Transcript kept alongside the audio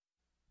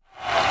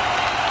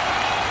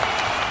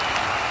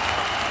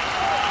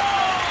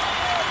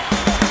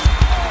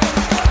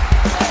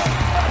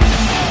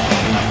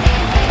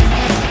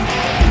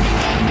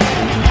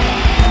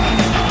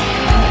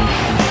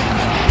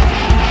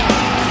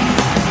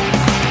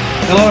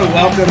Hello,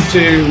 welcome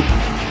to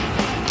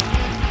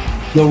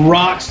the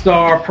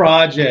Rockstar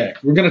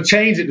Project. We're going to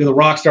change it to the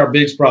Rockstar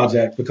Biggs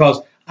Project because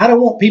I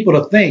don't want people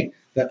to think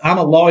that I'm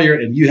a lawyer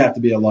and you have to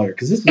be a lawyer,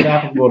 because this is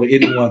applicable to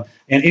anyone,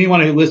 and anyone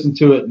who listens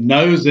to it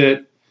knows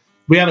it.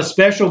 We have a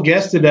special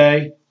guest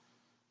today,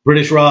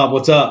 British Rob.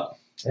 What's up?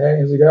 Hey,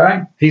 how's it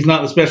going? He's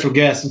not the special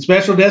guest. The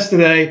special guest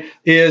today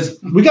is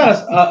we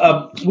got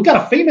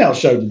a female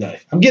show today.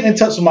 I'm getting in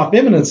touch with my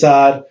feminine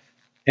side.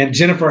 And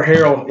Jennifer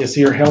Harrell is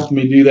here helping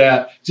me do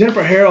that.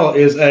 Jennifer Harrell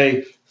is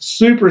a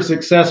super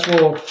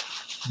successful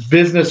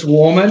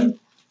businesswoman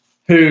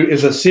who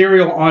is a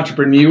serial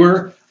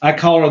entrepreneur. I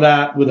call her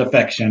that with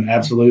affection,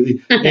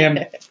 absolutely.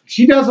 And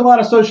she does a lot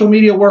of social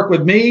media work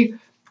with me.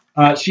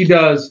 She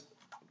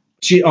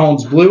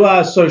owns Blue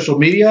Eyes Social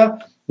Media,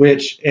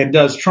 and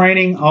does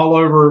training all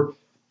over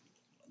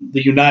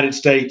the United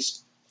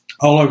States,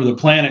 all over the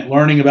planet,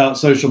 learning about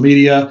social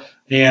media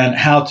and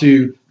how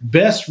to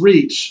best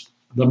reach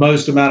the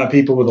most amount of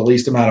people with the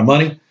least amount of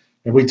money.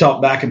 And we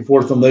talk back and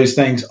forth on those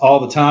things all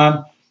the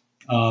time,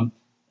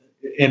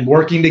 and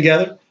working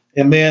together.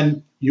 And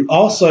then you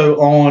also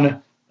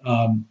own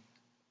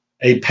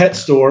a pet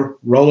store,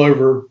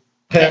 Rollover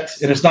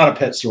Pets, and it's not a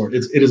pet store.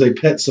 It is a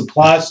pet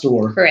supply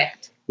store.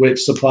 Correct.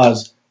 Which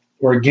supplies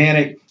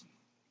organic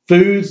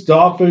foods,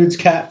 dog foods,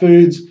 cat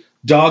foods,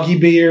 doggy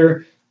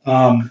beer,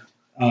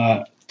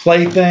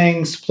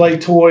 playthings, play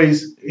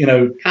toys,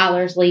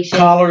 collars,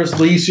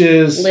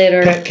 leashes,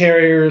 litter, pet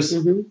carriers,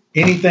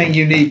 anything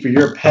you need for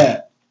your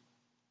pet.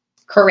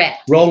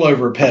 Correct.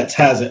 Rollover Pets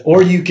has it.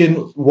 Or you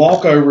can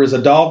walk over as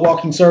a dog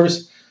walking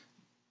service.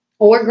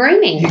 Or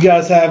grooming. You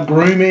guys have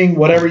grooming,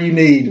 whatever you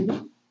need.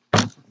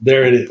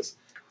 There it is.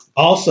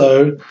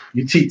 Also,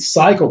 you teach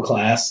cycle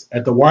class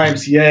at the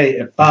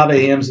YMCA at 5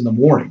 a.m. in the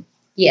morning.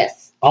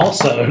 Yes.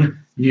 Also,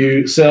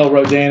 you sell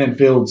Rodan and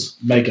Fields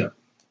makeup.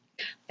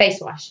 Face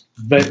wash.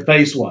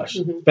 Face wash.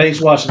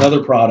 Face wash and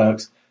other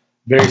products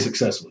very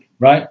successfully,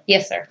 right?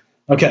 Yes, sir.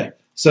 Okay.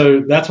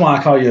 So that's why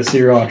I call you a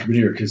serial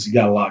entrepreneur, because you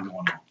got a lot going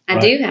on. I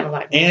do have a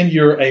lot. And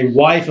you're a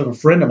wife of a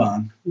friend of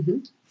mine,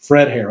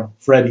 Fred Harrell,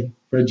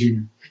 Fred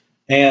Jr.,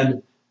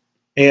 and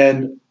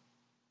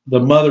the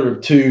mother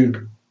of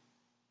two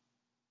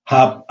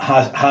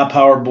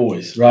high-powered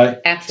boys, right?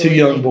 Absolutely.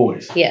 2 young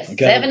boys. Yes,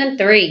 okay? 7 and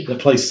 3. That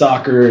play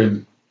soccer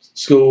and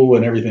school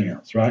and everything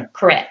else, right?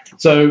 Correct.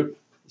 So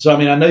I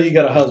mean, I know you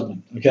got a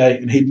husband, okay,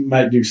 and he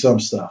might do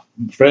some stuff.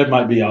 Fred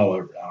might be all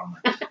over it, I don't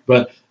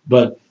know.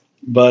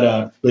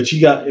 but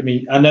you got, I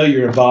mean, I know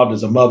you're involved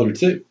as a mother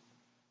too.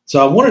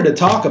 So I wanted to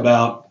talk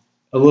about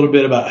a little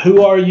bit about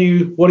who are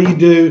you, what do you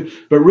do,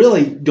 but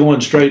really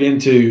going straight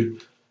into,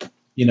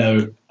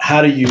 how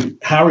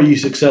are you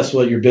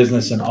successful at your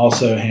business and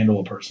also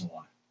handle a personal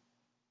life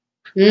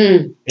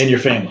and your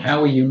family?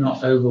 How are you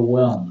not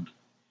overwhelmed?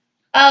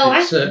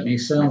 It certainly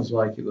sounds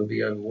like it would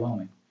be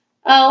overwhelming.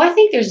 Oh, I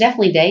think there's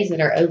definitely days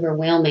that are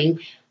overwhelming,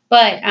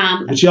 but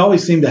you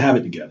always seem to have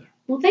it together.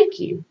 Well, thank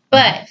you.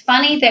 But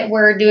funny that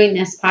we're doing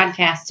this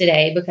podcast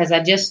today, because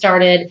I just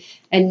started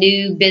a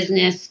new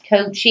business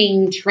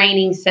coaching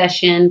training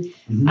session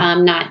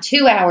not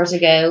 2 hours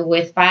ago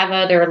with 5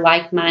 other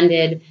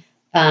like-minded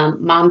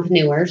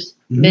mompreneurs,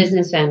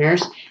 business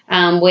owners,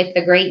 with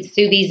the great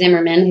Sue B.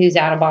 Zimmerman, who's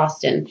out of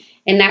Boston.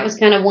 And that was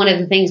kind of one of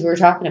the things we were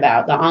talking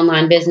about, the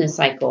online business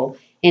cycle,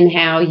 and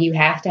how you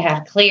have to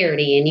have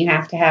clarity and you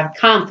have to have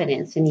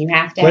confidence and you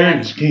have to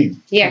clarity is key.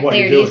 Yeah,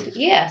 clarity is,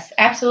 yes,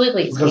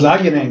 absolutely. Because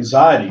I get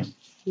anxiety.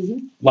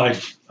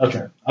 Like,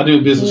 okay, I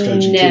do business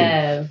coaching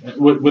too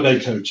with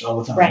a coach all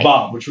the time, right.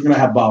 Bob, which we're going to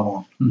have Bob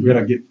on. We're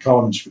going to get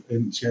called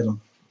and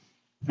scheduled.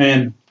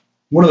 And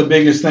one of the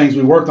biggest things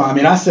we worked on, I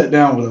mean, I sat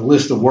down with a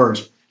list of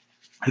words.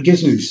 It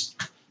gives me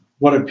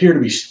what appear to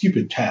be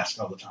stupid tasks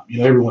all the time,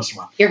 every once in a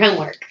while. Your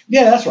homework.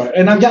 Yeah, that's right.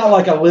 And I've got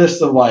like a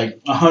list of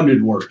like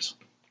 100 words.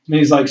 And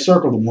he's like,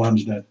 circle the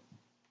ones that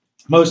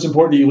most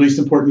important to you, least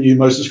important to you,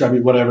 most describe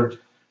you, whatever.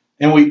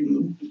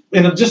 And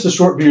in just a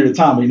short period of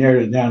time, we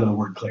narrowed it down to the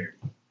word clarity.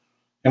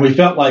 And we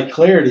felt like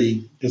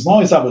clarity, as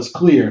long as I was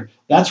clear,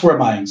 that's where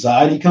my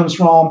anxiety comes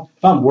from.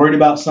 If I'm worried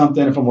about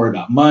something, if I'm worried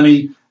about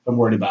money, if I'm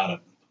worried about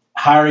a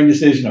hiring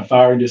decision, a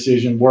firing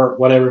decision, work,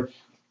 whatever,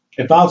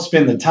 if I'll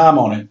spend the time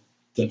on it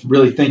to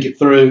really think it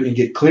through and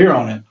get clear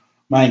on it,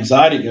 my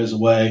anxiety goes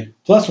away.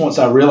 Plus, once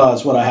I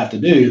realize what I have to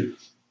do,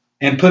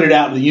 and put it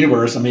out in the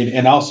universe,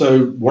 and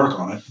also work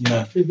on it.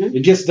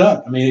 It gets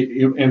done.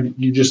 And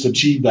you just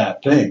achieve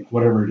that thing,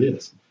 whatever it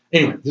is.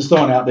 Anyway, just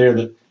throwing out there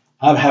that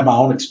I've had my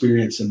own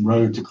experience and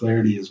road to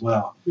clarity as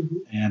well.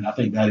 And I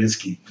think that is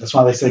key. That's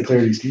why they say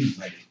clarity is key,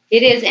 maybe.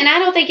 It is. And I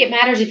don't think it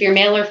matters if you're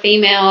male or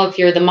female, if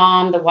you're the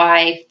mom, the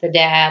wife, the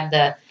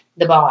dad,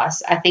 the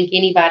boss. I think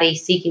anybody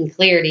seeking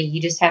clarity,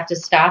 you just have to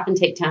stop and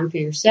take time for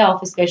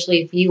yourself,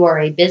 especially if you are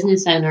a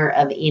business owner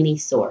of any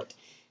sort.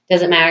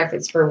 Doesn't matter if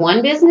it's for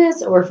one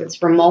business or if it's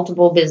for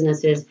multiple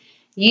businesses.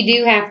 You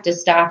do have to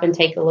stop and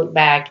take a look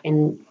back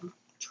and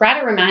try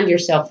to remind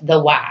yourself the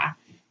why.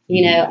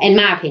 In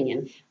my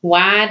opinion,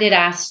 why did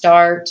I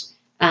start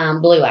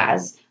Blue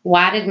Eyes?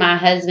 Why did my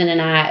husband and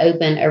I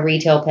open a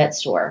retail pet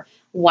store?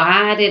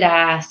 why did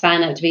I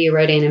sign up to be a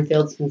Rodan and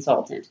Fields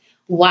consultant?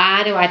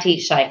 Why do I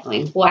teach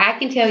cycling? Well, I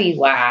can tell you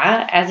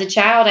why. As a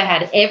child, I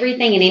had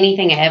everything and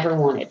anything I ever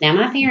wanted. Now,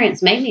 my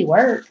parents made me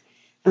work.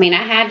 I mean,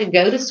 I had to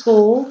go to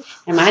school,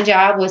 and my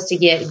job was to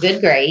get good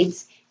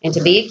grades and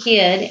to be a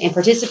kid and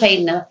participate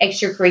in the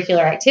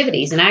extracurricular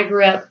activities. And I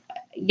grew up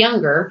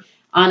younger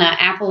on an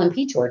apple and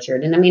peach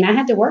orchard. And I mean, I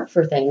had to work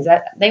for things.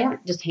 They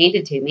weren't just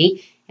handed to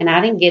me, and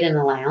I didn't get an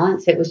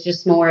allowance. It was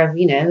just more of,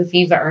 if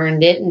you've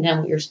earned it and done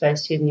what you're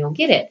supposed to, then you'll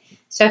get it.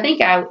 So I think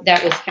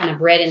that was kind of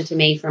bred into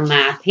me from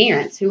my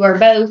parents, who are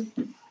both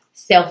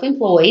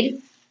self-employed.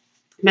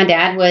 My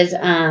dad was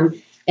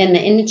in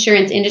the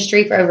insurance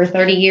industry for over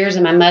 30 years,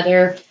 and my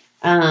mother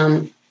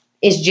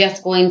is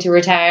just going to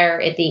retire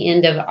at the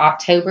end of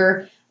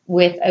October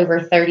with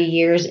over 30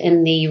 years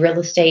in the real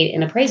estate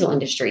and appraisal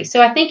industry.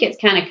 So I think it's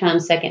kind of come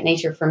second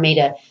nature for me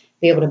to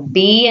be able to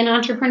be an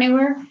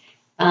entrepreneur.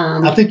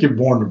 I think you're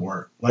born to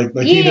work. Like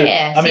you either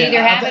have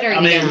it or you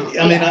don't.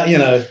 I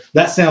mean,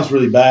 that sounds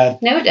really bad.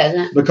 No, it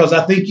doesn't. Because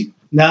I think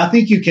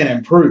you can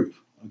improve.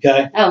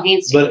 Okay. Oh,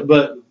 hands down.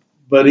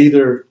 But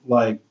either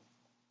like,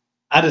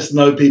 I just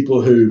know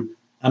people who,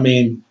 I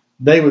mean,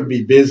 they would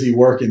be busy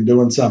working,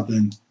 doing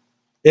something.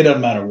 It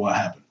doesn't matter what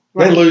happened.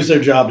 Right. They lose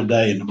their job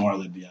today, and tomorrow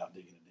they'd be out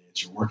digging a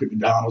ditch or working at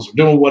McDonald's or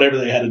doing whatever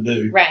they had to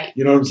do. Right.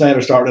 You know what I'm saying?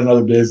 Or starting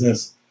another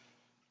business.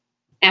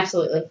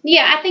 Absolutely.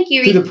 Yeah, I think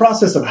through the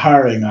process of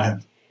hiring,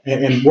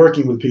 and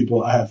working with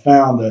people, I have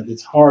found that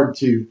it's hard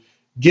to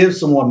give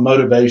someone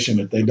motivation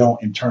if they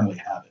don't internally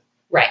have it.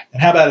 Right.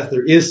 And how about if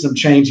there is some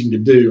changing to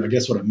do? I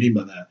guess what I mean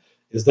by that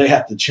is they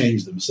have to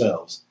change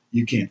themselves.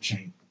 You can't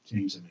change them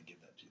and give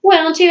that to them.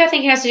 Well, and two, I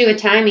think it has to do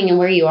with timing and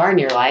where you are in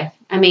your life.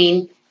 I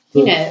mean,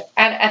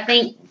 I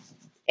think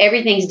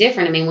everything's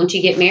different. I mean, once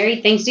you get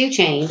married, things do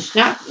change.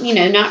 Not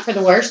for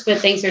the worst, but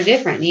things are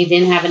different. You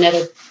then have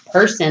another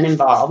person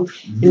involved.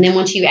 Mm-hmm. And then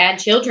once you add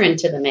children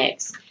to the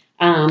mix,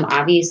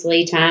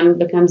 obviously time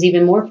becomes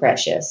even more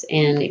precious.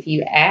 And if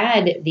you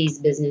add these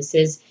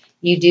businesses,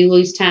 you do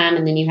lose time,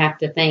 and then you have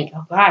to think,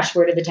 oh gosh,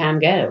 where did the time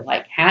go?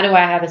 Like, how do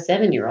I have a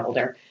 7-year-old?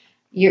 Or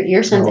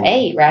your son's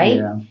 8, right?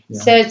 Yeah.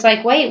 So it's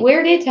like, wait,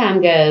 where did time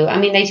go? I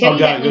mean, they tell you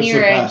that when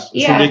you're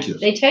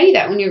ridiculous. They tell you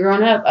that when you're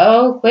growing up.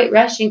 Oh, quit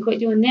rushing, quit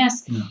doing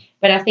this. Yeah.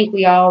 But I think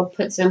we all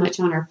put so much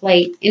on our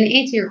plate. And to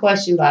answer your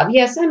question, Bob,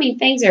 yes, I mean,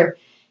 things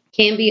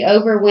can be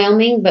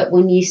overwhelming, but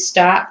when you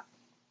stop,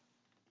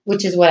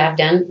 which is what I've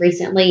done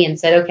recently, and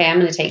said, okay, I'm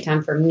going to take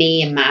time for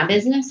me and my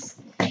business,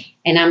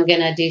 and I'm going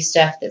to do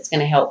stuff that's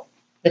going to help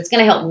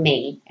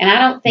me. And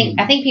I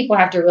think people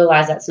have to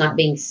realize that's not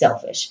being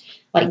selfish.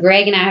 Like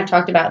Greg and I have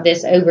talked about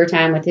this over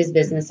time with his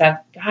business. I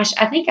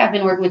think I've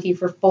been working with you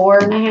for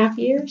 4.5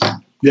 years.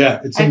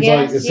 Yeah, it seems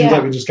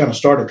like we just kind of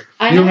started.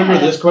 You remember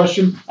this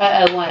question?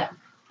 What?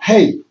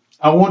 Hey,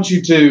 I want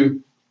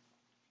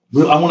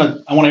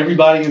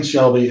everybody in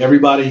Shelby,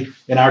 everybody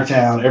in our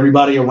town,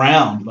 everybody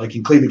around, like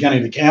in Cleveland County,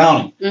 the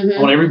county. Mm-hmm. I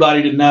want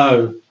everybody to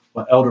know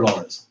what elder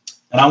law is.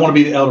 And I want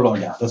to be the elder law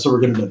guy. That's what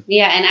we're going to do.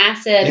 Yeah, and I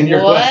said,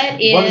 what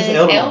is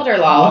elder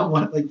law?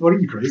 What are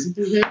you, crazy?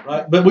 Mm-hmm.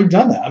 Right? But we've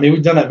done that. I mean,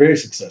 we've done that very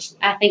successfully.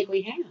 I think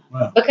we have.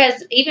 Wow.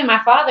 Because even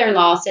my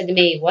father-in-law said to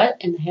me, what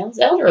in the hell is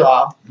elder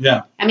law?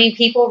 Yeah. I mean,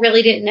 people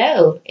really didn't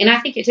know. And I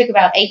think it took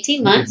about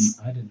 18 months.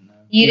 I didn't know.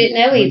 You didn't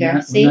know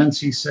either. When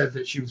Nancy said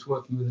that she was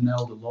working with an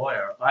elder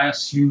lawyer, I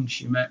assumed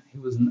she meant he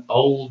was an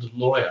old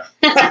lawyer.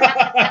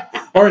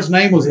 Or his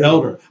name was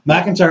Elder.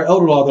 McIntyre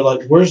Elder Law, they're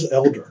like, where's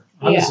Elder?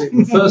 Honestly,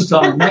 the first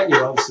time I met you,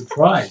 I was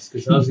surprised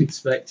because I was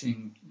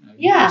expecting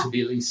you to be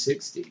at least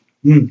 60.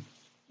 Mm.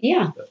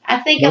 Yeah,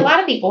 I think a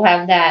lot of people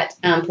have that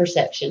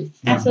perception.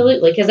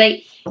 Absolutely, because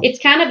it's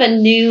kind of a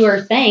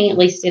newer thing, at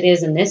least it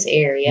is in this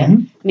area.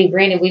 Mm-hmm. I mean,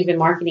 granted, we've been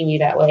marketing you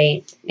that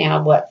way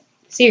now,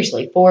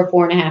 seriously,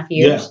 4.5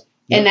 years.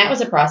 Yeah. And that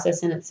was a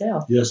process in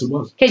itself. Yes, it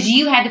was. Because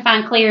you had to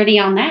find clarity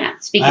on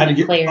that. Speaking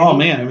of clarity. Oh,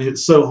 man, I mean,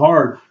 it's so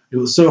hard. It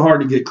was so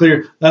hard to get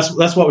clear. That's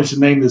what we should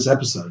name this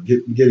episode,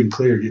 getting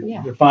clear,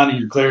 finding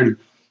your clarity.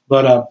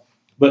 But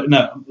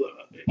no,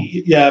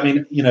 yeah, I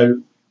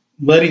mean,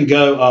 letting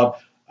go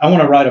of, I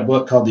want to write a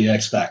book called The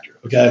X Factor,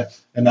 okay?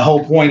 And the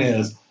whole point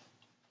is,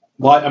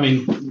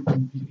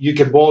 you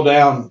can boil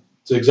down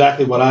to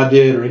exactly what I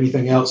did or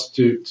anything else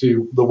to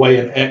the way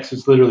an X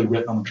is literally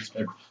written on a piece of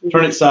paper.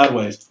 Turn it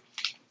sideways.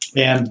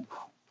 And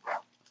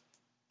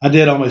I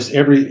did almost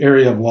every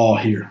area of law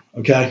here,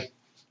 okay?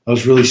 I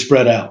was really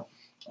spread out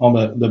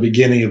on the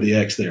beginning of the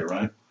X there,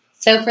 right?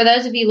 So for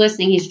those of you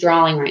listening, he's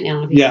drawing right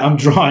now. Yeah, I'm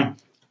drawing.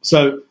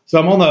 So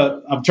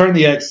I'm turning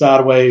the X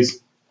sideways.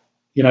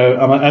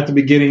 I'm at the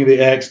beginning of the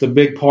X, the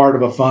big part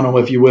of a funnel,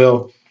 if you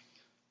will.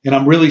 And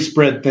I'm really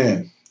spread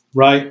thin,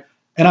 right?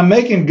 And I'm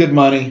making good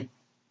money,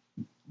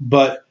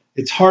 but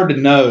it's hard to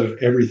know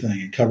everything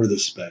and cover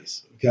this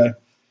space, okay?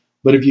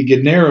 But if you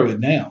can narrow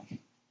it down,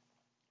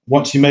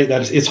 once you make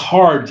that, it's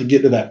hard to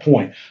get to that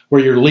point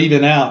where you're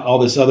leaving out all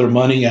this other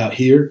money out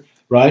here,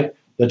 right,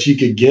 that you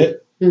could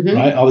get,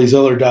 right, all these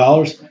other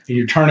dollars, and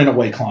you're turning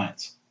away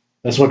clients.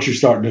 That's what you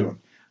start doing.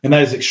 And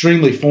that is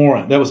extremely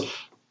foreign. That was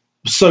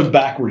so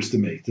backwards to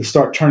me, to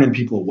start turning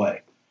people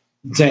away.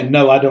 saying,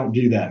 no, I don't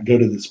do that. Go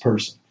to this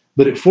person.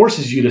 But it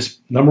forces you to,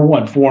 number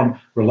one, form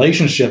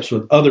relationships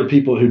with other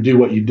people who do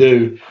what you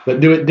do,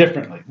 but do it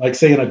differently. Like,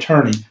 say, an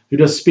attorney who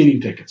does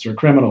speeding tickets or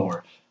criminal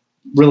or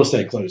real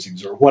estate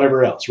closings or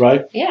whatever else,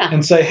 right? Yeah.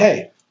 And say,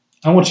 hey,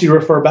 I want you to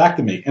refer back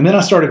to me. And then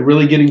I started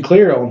really getting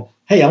clear on,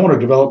 hey, I want to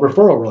develop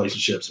referral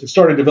relationships. And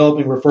started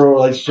developing referral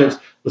relationships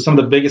with some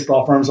of the biggest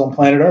law firms on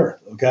planet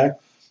Earth, okay?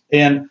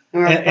 And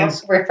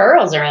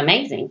referrals are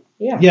amazing.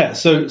 Yeah. Yeah.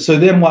 So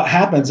then what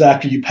happens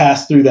after you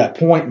pass through that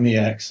point in the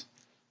X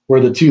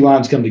where the two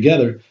lines come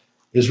together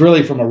is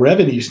really from a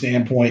revenue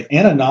standpoint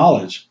and a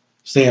knowledge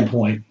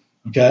standpoint,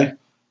 okay?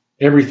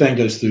 Everything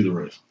goes through the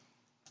roof.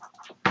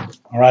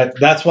 All right.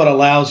 That's what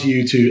allows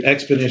you to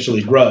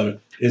exponentially grow,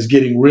 is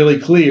getting really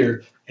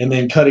clear and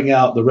then cutting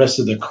out the rest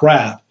of the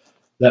crap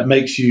that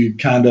makes you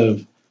kind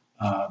of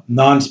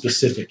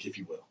non-specific, if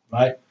you will,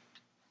 right?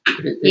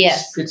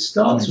 Yes. It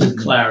starts with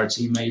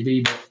clarity,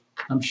 maybe, but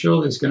I'm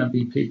sure there's going to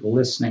be people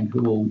listening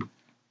who will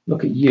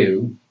look at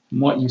you and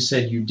what you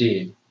said you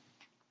did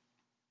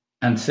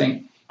and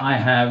think, I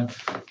have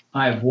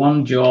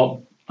one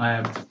job, I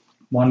have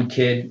one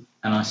kid,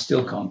 and I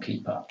still can't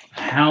keep up.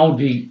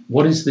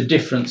 What is the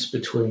difference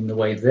between the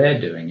way they're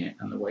doing it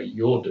and the way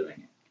you're doing it?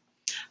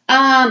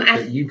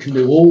 That you can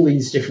do all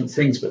these different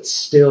things but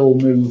still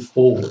move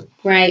forward.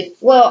 Right.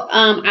 Well,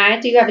 I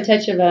do have a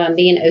touch of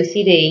being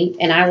OCD,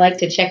 and I like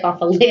to check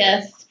off a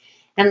list.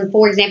 And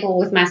for example,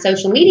 with my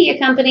social media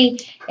company,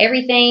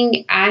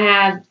 everything, I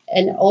have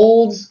an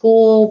old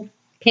school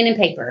pen and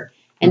paper,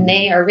 and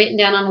they are written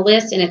down on a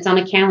list, and it's on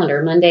a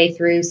calendar Monday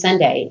through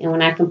Sunday. And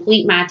when I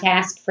complete my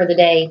task for the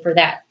day for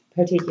that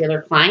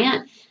particular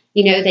client,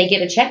 they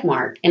get a check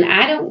mark, and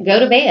I don't go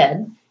to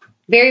bed.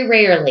 Very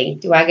rarely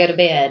do I go to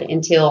bed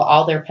until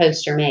all their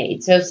posts are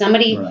made. So if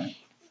somebody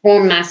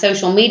from my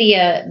social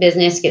media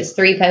business gets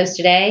 3 posts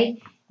a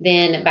day,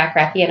 then by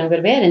crappy, I don't go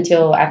to bed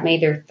until I've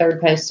made their 3rd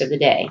post of the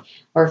day.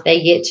 Or if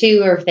they get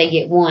 2 or if they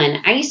get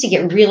 1. I used to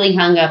get really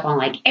hung up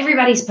on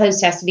everybody's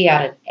post has to be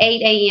out at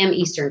 8 a.m.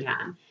 Eastern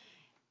time.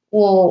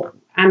 Well,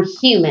 I'm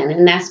human,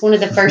 and that's one of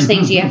the first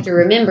things you have to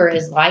remember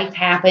is life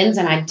happens,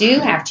 and I do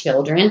have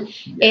children.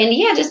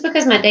 And just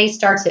because my day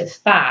starts at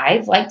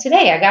 5, like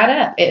today, I got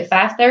up at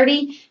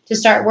 5:30 to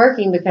start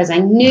working because I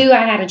knew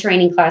I had a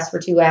training class for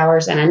 2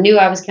 hours, and I knew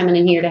I was coming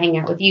in here to hang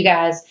out with you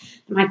guys.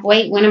 I'm like,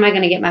 wait, when am I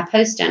going to get my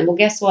post done? Well,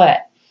 guess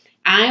what?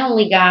 I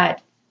only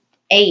got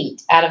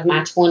 8 out of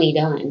my 20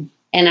 done,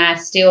 and I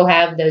still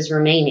have those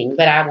remaining,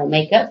 but I will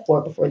make up for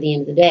it before the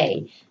end of the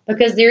day.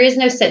 Because there is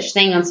no such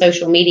thing on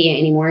social media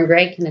anymore, and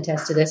Greg can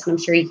attest to this, and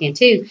I'm sure you can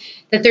too,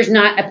 that there's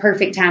not a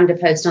perfect time to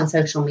post on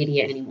social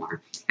media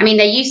anymore. I mean,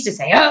 they used to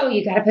say, oh,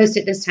 you got to post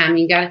at this time.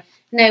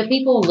 No,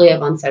 people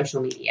live on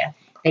social media.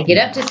 They get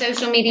up to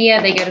social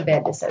media, they go to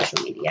bed to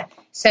social media.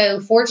 So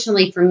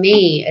fortunately for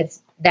me,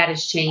 that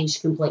has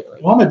changed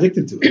completely. Well, I'm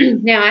addicted to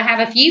it. Now, I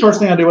have a few. First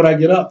thing I do when I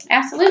get up.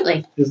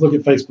 Absolutely. Is look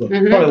at Facebook.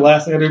 Probably the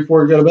last thing I do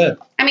before I go to bed.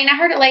 I mean, I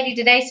heard a lady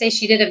today say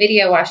she did a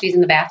video while she's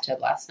in the bathtub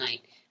last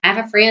night. I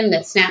have a friend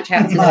that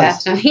Snapchats in the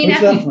bathtub.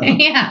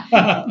 Yeah.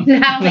 I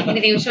don't think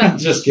anything was fun.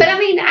 Just kidding. But I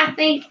mean, I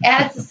think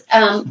as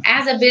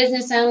a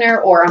business owner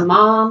or a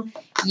mom,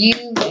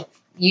 you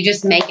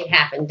just make it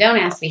happen. Don't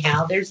ask me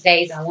how. There's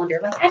days I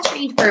wonder, I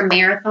trained for a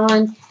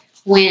marathon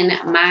when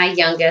my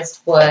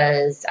youngest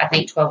was, I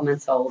think, 12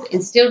 months old.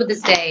 And still to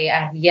this day, I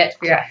have yet to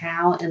figure out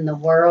how in the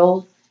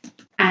world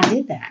I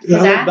did that.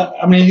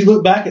 You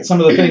look back at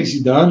some of the things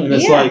you've done, and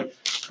it's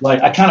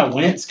like I kind of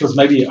wince because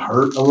maybe it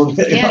hurt a little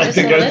bit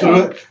to go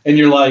through it. And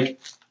you're like,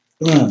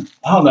 I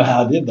don't know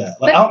how I did that.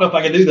 I don't know if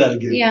I can do that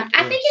again. Yeah,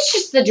 I think it's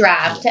just the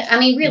drive.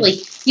 Really,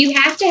 you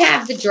have to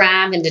have the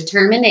drive and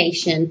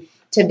determination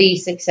to be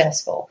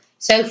successful.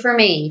 So for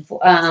me,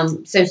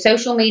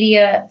 social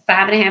media,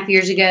 5.5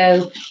 years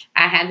ago,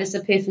 I had this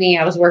epiphany.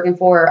 I was working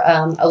for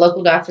a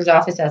local doctor's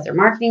office as their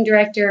marketing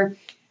director.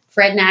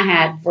 Fred and I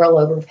had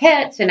rollover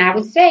pets, and I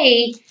would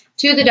say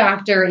to the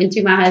doctor and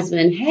to my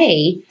husband,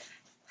 hey,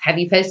 have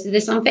you posted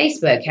this on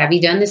Facebook? Have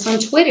you done this on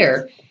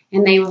Twitter?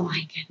 And they were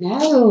like,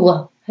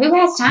 no, who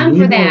has time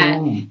for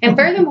that? And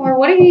furthermore,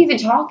 what are you even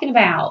talking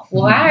about?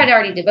 Well, I had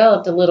already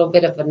developed a little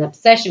bit of an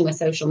obsession with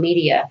social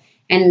media.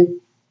 And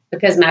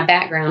because my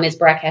background is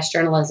broadcast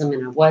journalism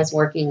and I was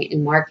working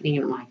in marketing,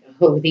 and I'm like,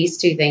 oh, these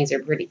two things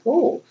are pretty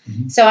cool.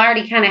 So I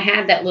already kind of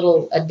had that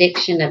little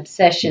addiction,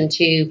 obsession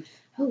to,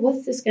 oh,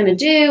 what's this going to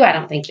do? I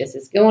don't think this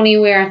is going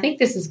anywhere. I think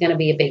this is going to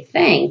be a big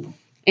thing.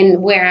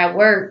 And where I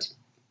worked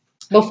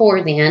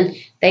before then,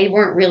 they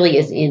weren't really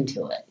as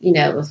into it.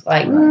 It was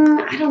like,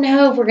 I don't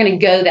know if we're going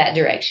to go that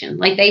direction.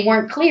 They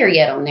weren't clear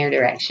yet on their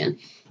direction.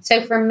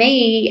 So for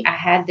me, I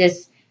had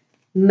this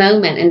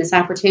moment and this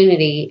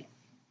opportunity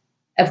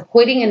of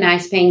quitting a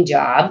nice paying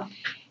job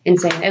and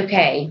saying,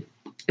 okay,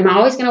 am I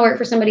always going to work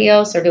for somebody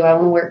else, or do I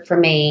want to work for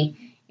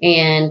me?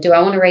 And do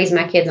I want to raise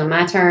my kids on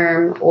my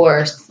term or,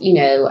 a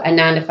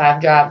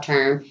 9-to-5 job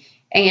term?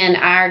 And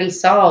I already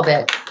saw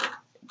that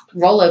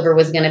rollover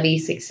was going to be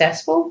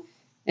successful.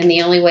 And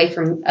the only way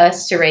for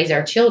us to raise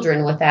our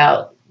children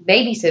without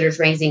babysitters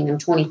raising them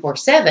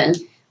 24/7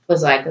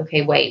 was like,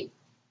 okay, wait,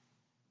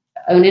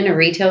 owning a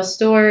retail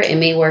store and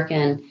me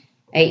working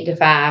 8 to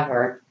 5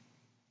 or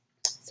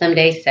some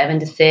days 7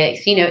 to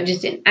 6. You know, I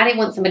didn't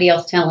want somebody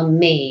else telling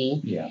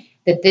me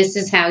that this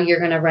is how you're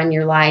going to run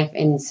your life,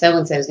 and so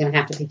is going to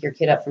have to pick your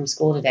kid up from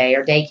school today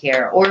or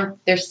daycare, or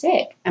they're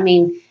sick. I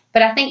mean,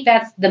 but I think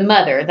that's the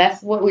mother.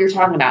 That's what we were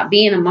talking about,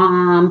 being a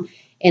mom,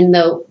 and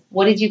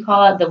what did you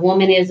call it? The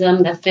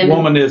womanism, the feminine.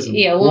 Womanism.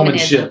 Yeah,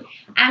 womanship.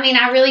 I mean,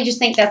 I really just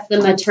think that's the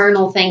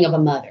maternal thing of a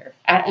mother.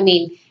 I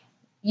mean,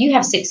 you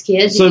have 6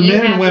 kids. So and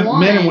men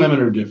and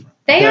women are different.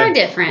 They are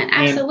different,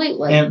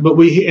 absolutely. But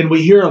we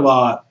hear a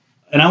lot,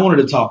 and I wanted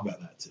to talk about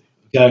that too.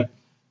 Okay,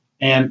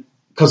 and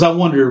because I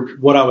wonder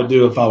what I would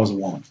do if I was a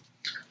woman,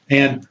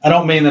 and I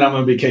don't mean that I'm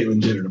going to be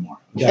Caitlyn Jenner tomorrow.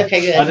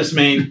 Okay, good. I just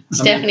mean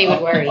Stephanie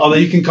would worry. Although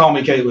you can call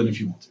me Caitlyn if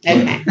you want to.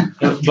 Okay.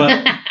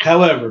 But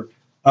however,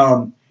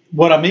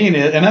 what I mean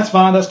is, and that's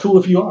fine. That's cool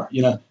if you are,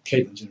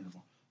 Caitlyn Jenner.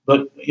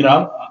 But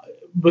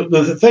but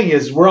the thing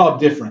is, we're all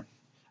different.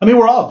 I mean,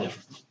 we're all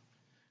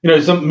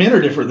different. Some men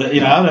are different. I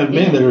know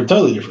men that are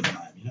totally different than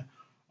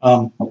I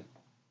am.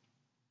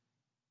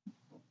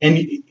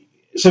 And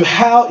so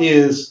how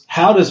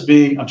does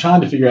being? I'm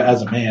trying to figure out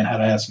as a man how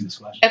to ask you this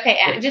question. Okay,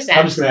 I'm just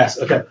going to ask.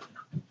 Okay,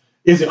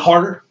 is it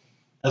harder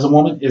as a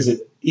woman? Is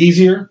it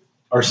easier?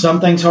 Are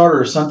some things harder?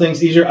 Or some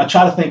things easier? I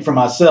try to think for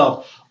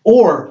myself,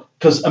 or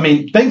because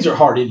things are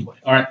hard anyway.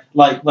 All right,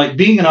 like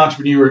being an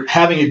entrepreneur,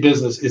 having a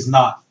business is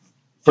not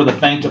for the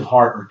faint of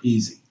heart or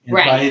easy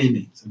by any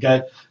means.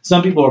 Okay,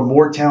 some people are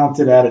more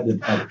talented at it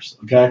than others.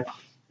 Okay,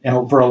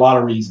 and for a lot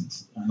of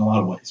reasons, in a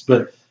lot of ways.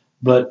 But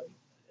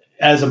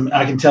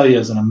I can tell you,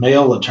 as a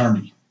male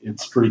attorney,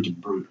 it's freaking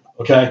brutal.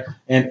 Okay,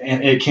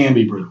 and it can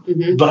be brutal.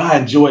 Mm-hmm. But I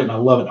enjoy it and I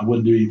love it. And I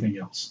wouldn't do anything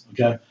else.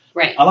 Okay,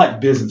 right. I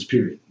like business.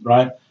 Period.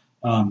 Right.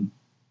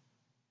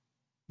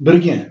 But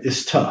again,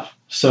 it's tough.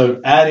 So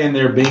add in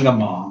there being a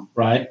mom,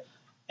 right,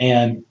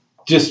 and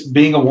just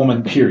being a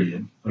woman.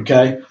 Period.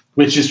 Okay.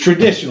 Which is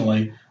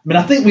traditionally,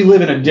 I think we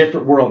live in a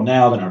different world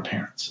now than our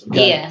parents.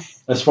 Okay?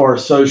 Yes. As far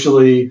as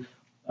socially,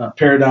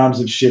 paradigms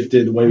have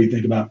shifted, the way we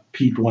think about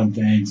people and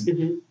things.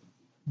 Mm-hmm.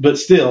 But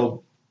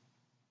still,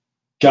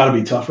 got to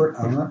be tougher.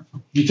 I don't know.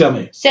 You tell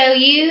me. So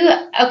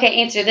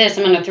answer this.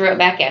 I'm going to throw it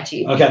back at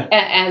you. Okay.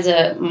 As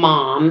a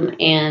mom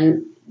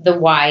and the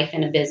wife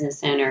and a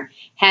business owner,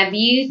 have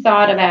you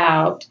thought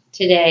about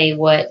today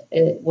what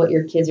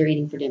your kids are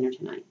eating for dinner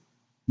tonight?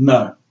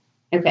 No.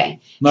 Okay.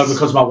 No,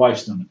 because my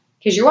wife's doing it.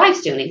 Because your wife's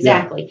doing it,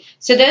 exactly. Yeah.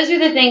 So those are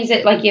the things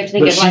that you have to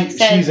think of.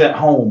 She's at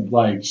home,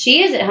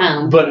 she is at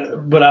home.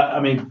 But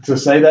to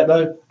say that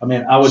though,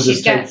 I would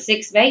She's got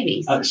 6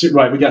 babies.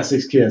 Right, we got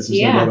 6 kids.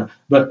 Yeah.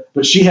 But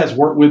she has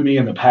worked with me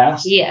in the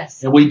past.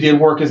 Yes. And we did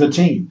work as a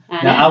team.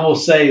 Now I will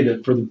say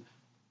that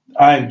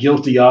I am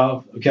guilty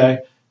of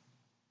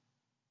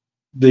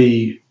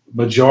the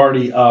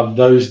majority of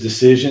those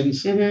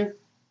decisions. Mm-hmm.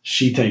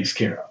 She takes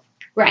care of.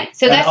 Right.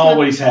 So that's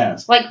always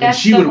has. That's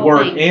she would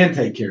work and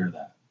take care of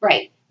that.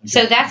 Right. Okay.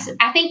 So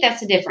I think that's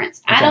the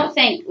difference. Okay. I don't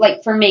think,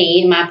 for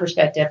me, in my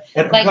perspective,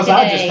 because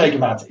I just take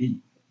them out to eat.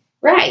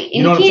 Right.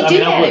 And you can't do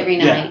that every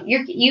night.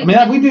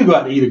 Yeah. We do go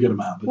out to eat a good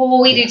amount. But,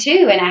 we do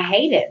too, and I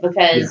hate it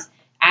because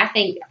I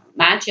think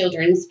my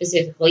children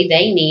specifically,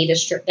 they need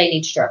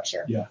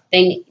structure. Yeah.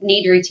 They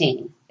need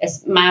routine.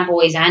 As my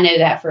boys, I know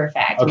that for a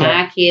fact. Okay.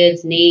 My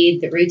kids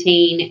need the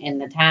routine and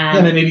the time.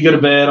 Yeah, they need to go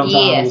to bed on time.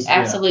 Yes,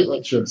 absolutely.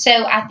 Yeah, sure. So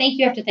I think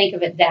you have to think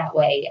of it that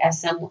way.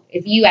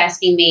 If you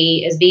asking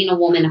me, is being a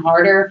woman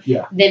harder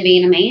than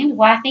being a man?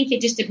 Well, I think it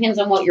just depends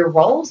on what your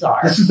roles are.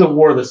 This is the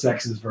War of the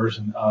Sexes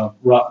version of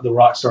the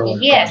Rockstar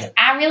Leader. Yes, project.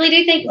 I really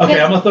do think. Okay,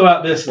 I'm going to throw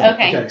out this.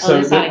 Okay. So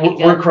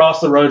we're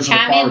across the road from the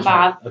Chime in,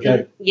 Bob.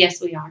 Okay. Yes,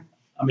 we are.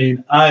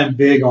 I am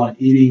big on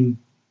eating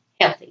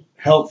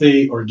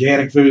healthy,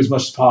 organic food as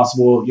much as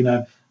possible,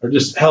 or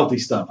just healthy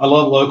stuff. I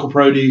love local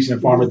produce,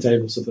 farm to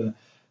table, stuff like that.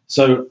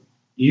 So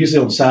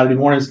usually on Saturday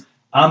mornings,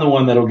 I'm the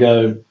one that'll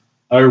go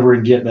over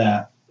and get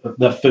that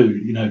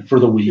food, for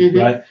the week, mm-hmm.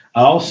 right?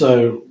 I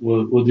also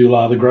will do a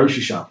lot of the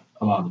grocery shopping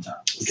a lot of the time,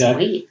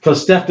 okay?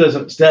 Because Steph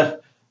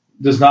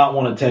does not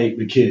want to take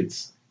the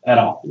kids at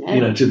all,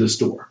 to the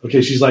store,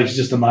 okay? She's it's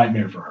just a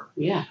nightmare for her.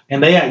 Yeah.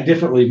 And they act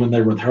differently when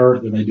they're with her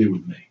than they do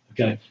with me,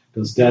 okay?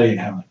 Because Daddy ain't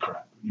having that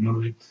crap, you know what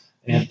I mean?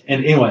 And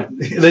anyway,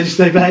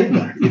 they behave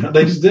better.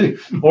 They just do.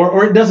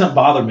 Or it doesn't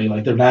bother me.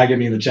 They're nagging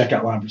me in the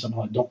checkout line for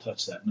something. Don't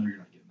touch that. No, you're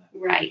not getting that.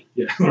 Right.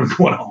 Yeah, we're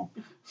going home.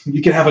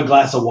 You can have a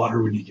glass of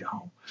water when you get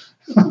home.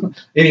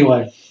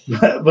 Anyway,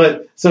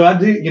 but so I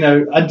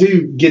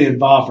do get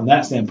involved from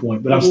that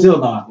standpoint, but I'm still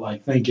not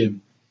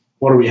thinking,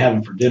 what are we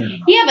having for dinner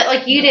tonight? Yeah,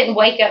 but you didn't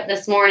wake up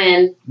this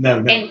morning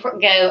and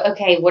go,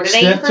 okay, what are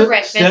they eating for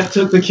breakfast? Steph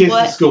took the kids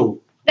to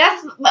school.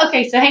 That's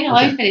okay. So hang on,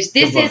 let me finish.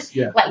 This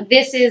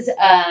is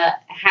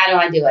how do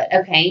I do it?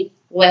 Okay.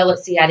 Well,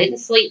 let's see. I didn't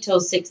sleep till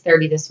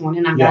 6:30 this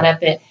morning. I got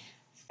up at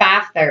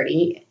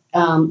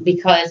 5:30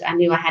 because I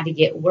knew I had to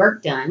get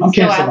work done. I'm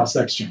canceling my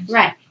sex change.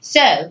 Right.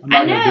 So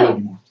I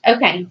know.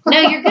 Okay. No,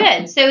 you're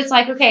good. So it's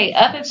like, okay,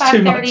 up at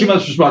Too much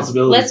 5:30.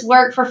 responsibility. Let's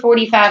work for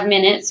 45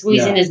 minutes,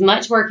 squeeze in as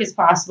much work as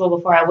possible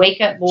before I wake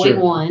up boy Sure.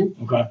 one.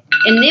 Okay.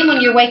 And then when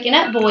you're waking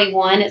up boy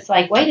one, it's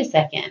like, wait a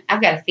second.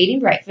 I've got to feed him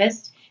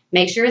breakfast,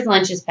 make sure his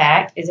lunch is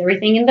packed. Is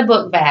everything in the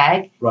book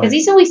bag? Because Right.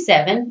 he's only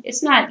 7.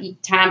 It's not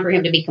time for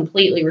him to be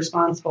completely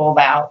responsible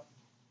about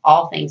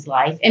all things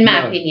life, in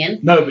my opinion.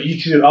 No, but you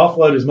should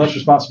offload as much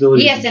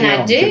responsibility. Yes, as you and can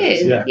I on the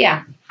kids. do.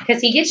 Yeah. Because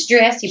he gets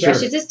dressed, he Sure.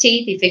 brushes his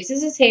teeth, he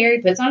fixes his hair,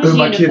 he puts on his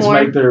My kids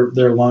uniform. make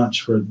their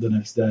lunch for the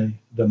next day,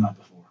 the night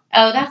before.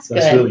 Oh, that's good.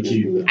 That's really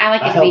cute. Mhm. I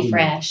like I it to help be them.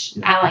 fresh.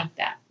 Yeah. I like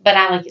that. But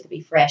I like it to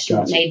be fresh, not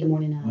Gotcha. made the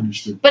morning of.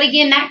 Understood. But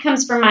again, that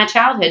comes from my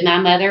childhood. My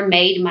mother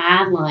made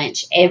my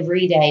lunch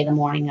every day the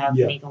morning of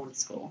Yeah. me going to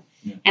school.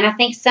 Yeah. And I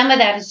think some of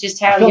that is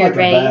just how I feel you're like a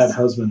bad raised.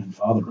 husband and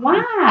father.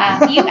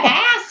 Why? You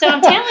asked, so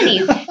I'm telling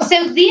you.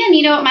 So then,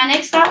 you know what my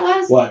next thought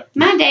was? What?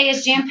 My day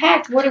is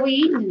jam-packed. What are we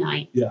eating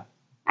tonight? Yeah.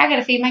 I got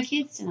to feed my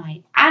kids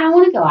tonight. I don't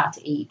want to go out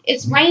to eat.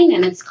 It's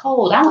raining. It's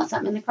cold. I want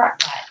something in the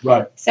crock pot.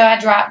 Right. So I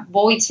dropped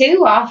boy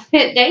 2 off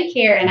at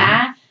daycare, and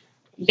I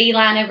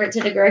beeline over to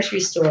the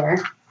grocery store,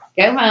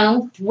 go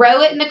home,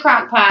 throw it in the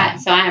crock pot,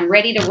 so I am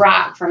ready to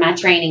rock for my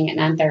training at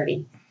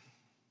 9:30.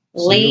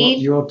 So Leave.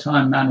 your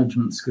time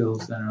management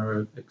skills then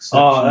are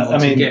exceptional. I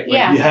mean, to get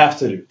Yeah. ready. You have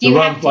to You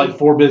run have to. like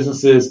 4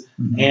 businesses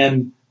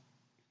Mhm.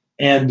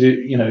 and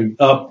you know,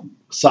 up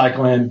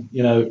cycling,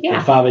 you know, Yeah.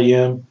 at 5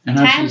 a.m. And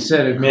as Time- you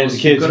said, of I mean, as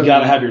course, kids, you got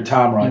to have your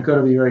time You've right. got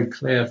to be very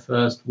clear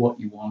first what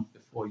you want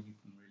before you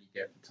can really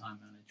get the time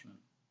management.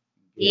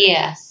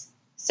 Yes.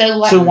 So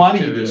what? So why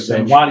do you do it?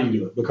 Essentially. Then? Why do you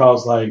do it?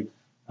 Because like,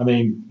 I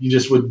mean, you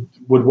just would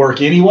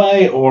work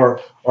anyway,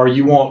 or do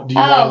you want a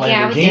yeah, I would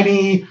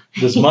Lamborghini?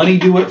 Does money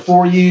do it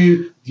for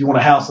you? Do you want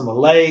a house on the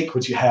lake,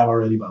 which you have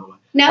already, by the way?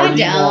 No, Or I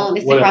do you want don't.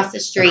 It's whatever- across the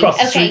street. across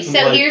the Okay, street from so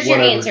the lake, here's your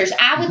whatever. answers.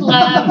 I would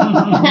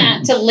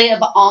love to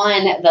live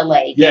on the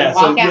lake. Yeah, and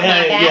so walk out my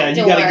back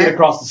you door. got to get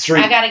across the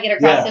street. I got to get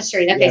across Yeah. the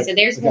street. Okay, Yeah. so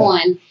there's Okay.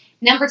 one.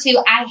 Number 2,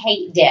 I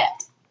hate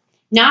debt.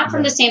 Not from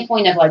Okay. the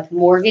standpoint of like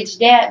mortgage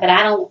debt, but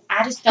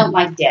I just don't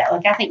like debt.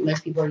 Like I think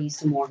most people are used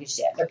to mortgage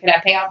debt. But could I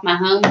pay off my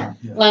home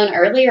Yeah. loan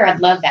earlier?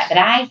 I'd love that. But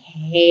I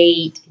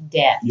hate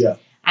debt. Yeah.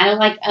 I don't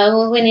like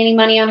owing any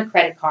money on a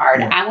credit card.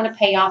 Yeah. I want to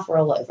pay off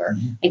rollover.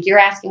 Mhm. Like you're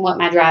asking what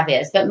my drive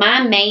is. But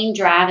my main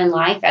drive in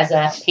life as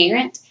a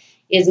parent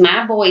is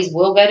my boys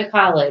will go to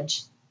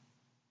college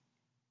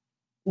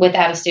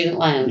without a student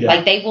loan. Yeah.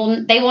 Like they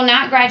will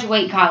not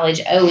graduate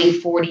college owing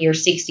 $40 or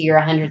 $60 or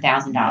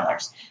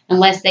 $100,000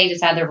 unless they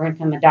decide they're going to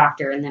become a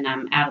doctor and then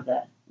I'm out of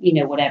the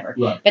whatever.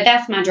 Right. But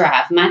that's my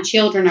drive. My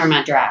children are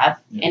my drive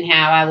Yeah. and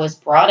how I was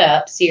brought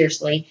up.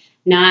 Seriously,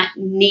 not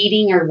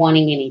needing or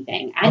wanting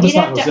anything. I I'm did just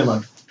not have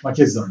going to. to say my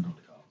kids aren't going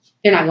to college.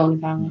 They're not going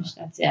to college.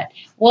 That's it.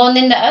 Well, and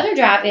then the other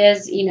drive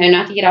is,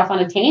 not to get off on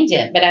a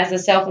tangent, but as a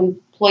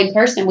self-employed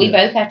person, we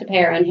both have to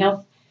pay our own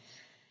health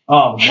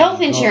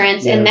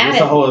insurance, and that's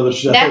a whole other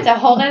show. that's a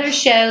whole other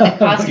show that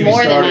costs Get me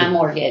more than started. my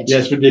mortgage. Yeah,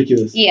 it's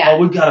ridiculous. Yeah. Oh,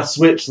 we've got to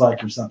switch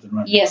or something,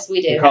 right? Yes,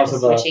 we do. Because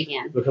Have to of, switch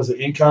again. Because of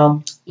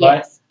income, right?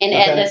 Yes. And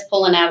Okay. Aetna's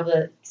pulling out of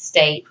the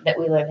state that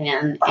we live in.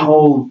 And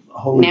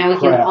Holy now we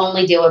can crap.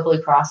 only deal with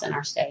Blue Cross in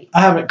our state.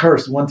 I haven't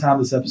cursed one time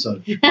this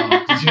episode. Did you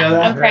know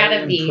that? I'm proud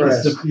of you.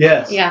 impressed. It's the-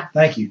 yes. Yeah.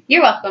 Thank you.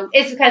 You're welcome.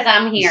 It's because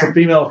I'm It's the here.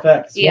 female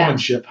effect. It's Yeah.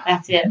 womanship.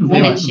 That's it. Anyway.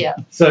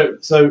 Womanship. So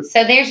So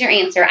there's your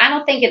answer. I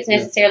don't think it's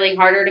necessarily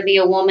harder to be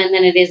a woman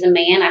than it is a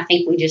man. I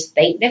think we just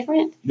think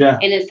different, yeah,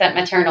 and it's that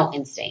maternal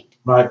instinct.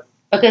 right.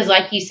 Because,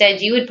 like you said,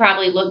 you would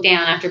probably look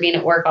down after being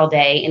at work all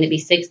day, and it'd be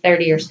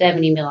 6:30 or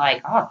 7, and be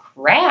like, "Oh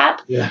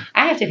crap! Yeah.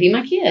 I have to feed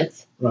my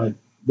kids." Right.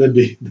 They'd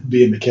be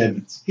in the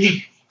cabinets.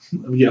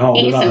 When we get home,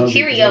 Eat they're not some hungry 'cause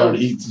they Cheerios.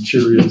 already eat some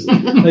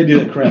Cheerios. They do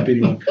that crap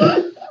anyway.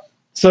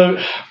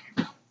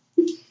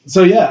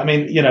 So yeah, I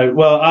mean,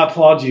 well, I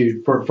applaud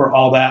you for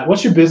all that.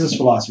 What's your business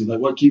philosophy? Like,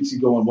 what keeps you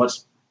going?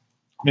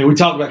 We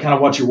talked about kind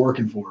of what you're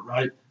working for,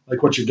 right?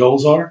 Like, what your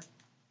goals are.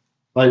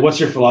 Like, what's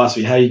your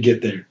philosophy? How you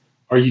get there?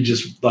 Or you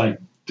just like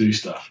do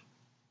stuff?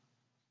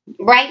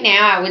 Right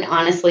now, I would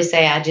honestly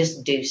say I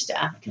just do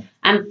stuff. Okay.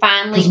 I'm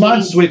finally Because mine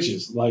getting-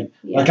 switches. Like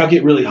Yeah. I'll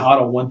get really hot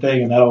on one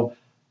thing, and I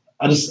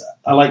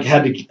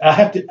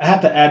have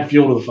to add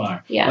fuel to the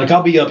fire. Yeah. Like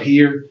I'll be up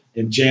here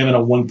and jamming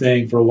on one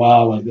thing for a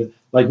while,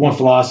 like one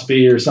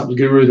philosophy or something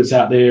guru that's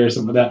out there or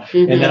something like that,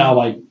 Mhm. and then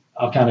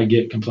I'll kind of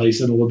get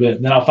complacent a little bit,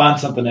 and then I'll find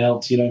something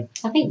else,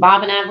 I think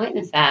Bob and I have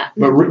witnessed that.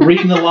 But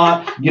reading a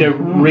lot,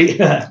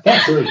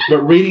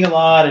 but reading a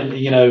lot, and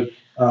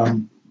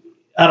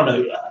I don't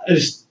know, I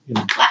just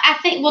I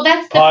think, well,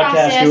 that's the podcasts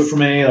process do it for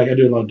me. Like I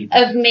do a lot of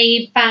different. of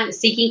me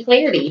seeking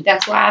clarity.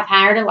 That's why I've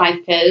hired a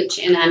life coach,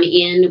 and I'm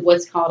in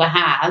what's called a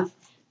hive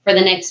for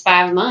the next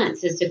 5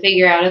 months, is to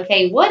figure out,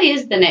 okay, what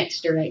is the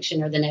next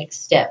direction or the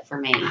next step for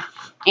me?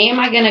 Am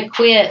I going to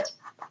quit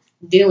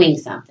doing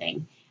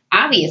something?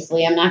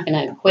 Obviously, I'm not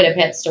going to quit a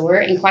pet store,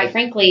 and quite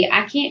frankly,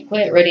 I can't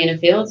quit Rodina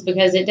Fields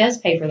because it does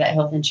pay for that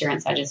health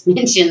insurance I just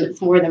mentioned.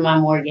 It's more than my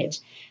mortgage.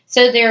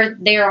 So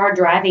there are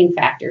driving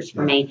factors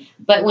for me.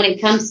 But when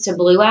it comes to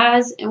Blue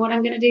Eyes and what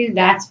I'm going to do,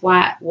 that's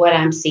what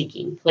I'm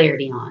seeking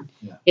clarity on.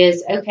 Yeah.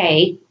 Is,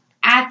 okay,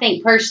 I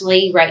think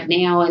personally right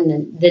now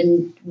and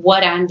the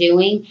what I'm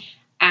doing,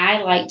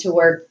 I like to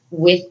work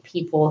with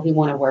people who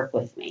want to work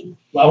with me.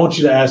 Well, I want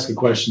you to ask a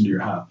question to your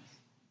hive.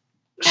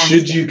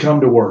 Should you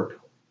come to work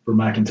for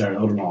McIntyre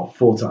Elder Law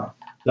full time?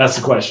 That's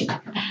the question.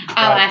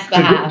 I'll ask the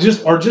hive.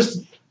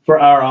 Just for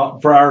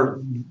our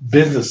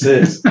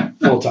businesses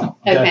full time.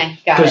 Okay,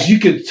 got Because it. you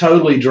could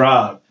totally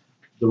drive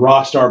the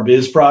Rockstar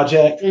Biz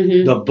Project,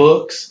 Mhm. the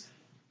books,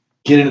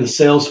 get into the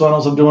sales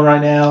funnels I'm doing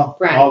right now,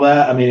 Right. all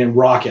that. I mean, and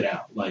rock it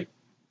out, like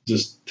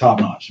just top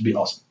notch. It'd be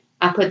awesome.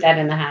 I put that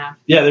in the hive.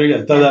 Yeah, there you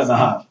go. Throw that in the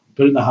hive.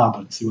 Put it in the hopper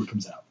and see what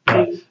comes out. All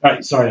right. All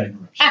right. Sorry, I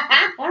interrupted you.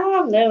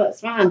 Oh, no, it's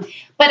fine.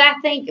 But I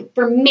think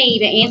for me,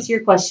 to answer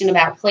your question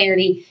about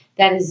clarity,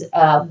 that is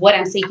what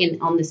I'm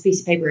seeking on this piece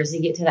of paper is to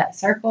get to that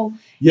circle.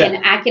 Yeah.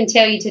 And I can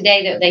tell you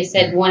today that they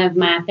said one of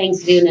my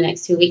things to do in the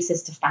next 2 weeks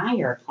is to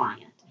fire a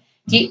client.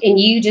 And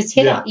you just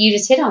hit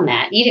on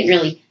that. You didn't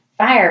really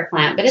fire a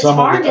client, but it's So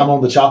hard. I'm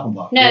on the chopping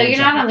block. No, you're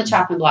not on the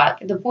chopping block.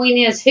 The point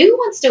is, who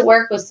wants to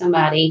work with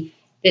somebody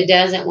that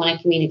doesn't want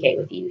to communicate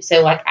with you?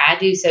 So, like, I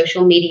do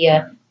social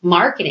media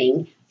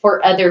marketing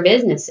for other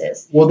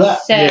businesses. Well,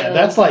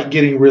 that's like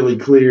getting really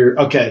clear.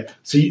 Okay,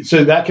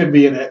 so that could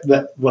be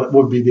what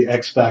would be the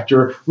X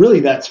factor. Really,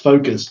 that's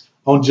focused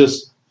on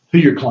just who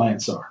your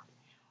clients are,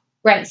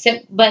 Right. So,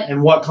 but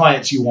and what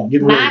clients you want.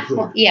 Get really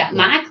clear.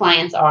 my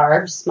clients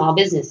are small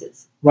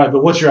businesses. Right,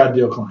 but what's your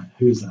ideal client?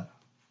 Who's that?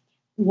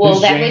 Well,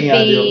 Who's that Janie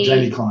would be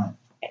Janie client.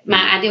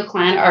 my ideal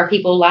client are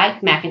people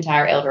like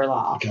McIntyre Elder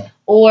Law, Okay.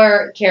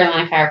 or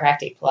Carolina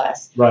Chiropractic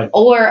Plus, Right.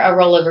 or a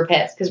Rollover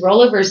Pets, because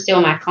Rollover is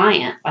still my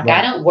client. Like, Right.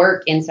 I don't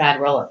work inside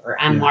Rollover.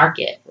 I Yeah.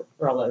 market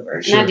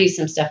Rollover, Sure. and I do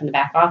some stuff in the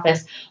back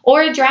office,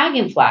 or a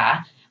Dragonfly.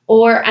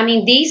 Or, I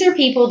mean, these are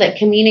people that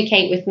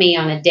communicate with me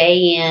on a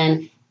day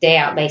in, day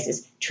out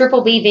basis.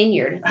 Triple B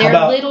Vineyard. How They're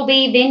about- a little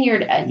B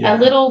vineyard, Yeah. a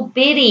little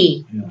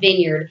bitty Yeah.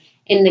 vineyard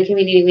in the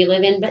community we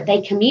live in, but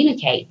they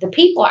communicate. The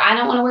people I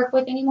don't want to work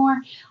with anymore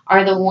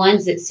are the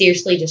ones that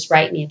seriously just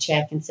write me a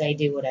check and say,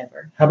 do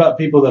whatever. How about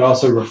people that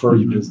also refer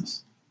you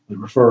business? They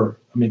refer.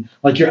 I mean,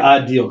 like your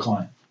ideal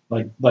client.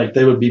 Like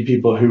they would be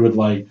people who would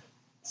like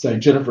say,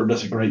 Jennifer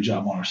does a great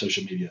job on our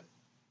social media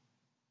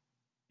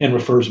and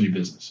refers me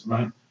business,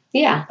 right?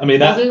 Yeah. I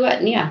mean, I'll that. do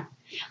what? Yeah.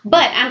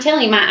 But I'm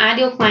telling you, my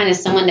ideal client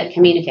is someone that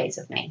communicates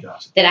with me,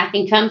 Gotcha. that I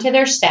can come to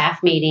their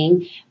staff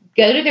meeting,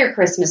 go to their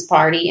Christmas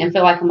party, and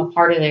feel like I'm a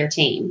part of their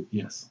team.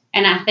 Yes.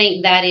 And I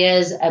think that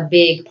is a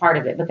big part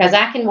of it, because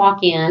I can walk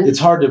in. It's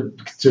hard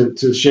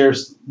to share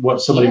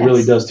what somebody Yes.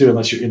 really does too,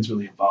 unless you're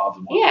intimately involved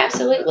in what. Yeah,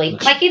 absolutely.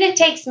 Like, it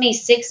takes me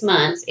 6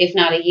 months, if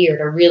not a year,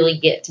 to really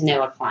get to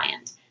know a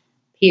client,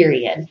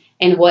 period,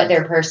 and what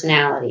their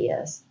personality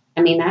is.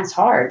 I mean, that's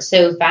hard.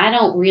 So if I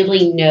don't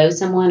really know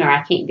someone, or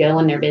I can't go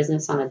in their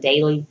business on a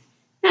daily,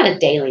 not a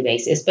daily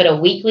basis, but a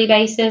weekly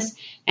basis,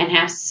 and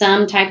have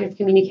some type of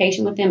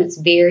communication with them, it's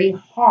very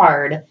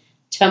hard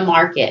to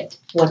market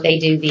what they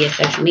do via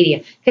social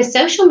media. Because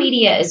social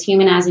media is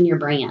humanizing your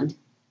brand,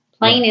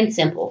 plain and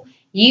simple.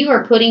 You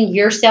are putting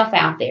yourself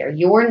out there,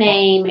 your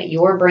name,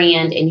 your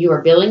brand, and you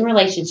are building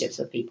relationships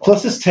with people.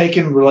 Plus, it's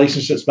taking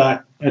relationships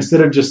back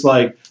instead of just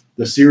like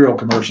the cereal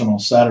commercial on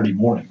Saturday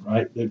morning,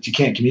 right? That you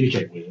can't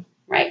communicate with.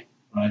 Right.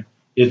 Right.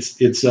 It's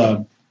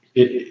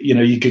you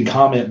know, you can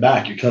comment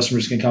back. Your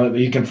customers can comment, but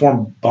you can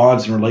form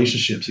bonds and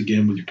relationships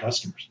again with your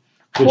customers,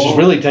 which is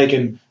really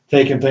taking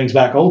things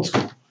back old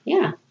school.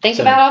 Yeah. Think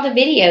So- about all the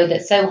video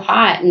that's so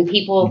hot, and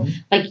people, Mhm.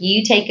 like,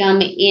 you take them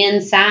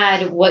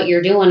inside what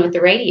you're doing with the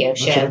radio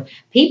show. That's right.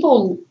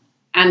 People,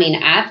 I mean,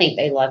 I think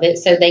they love it,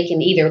 so they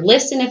can either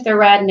listen if they're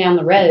riding down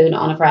the road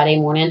on a Friday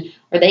morning,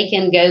 or they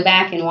can go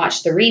back and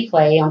watch the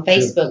replay on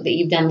Facebook that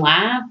you've done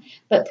live.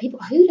 But people,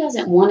 who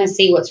doesn't want to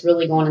see what's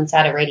really going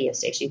inside a radio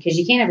station? Because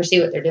you can't ever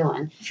see what they're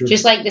doing. Sure.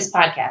 Just like this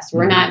podcast,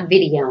 we're Mhm. not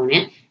videoing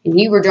it, and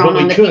you were drawing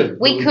But on we the could.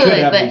 we But could,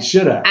 have, we but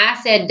should have. I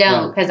said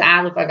don't, because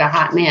I look like a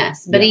hot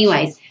mess. But Yes.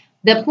 anyways,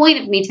 the point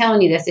of me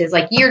telling you this is,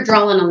 like, you're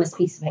drawing on this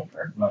piece of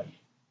paper. Right.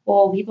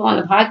 Well, people on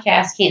the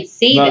podcast can't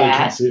see No, they that.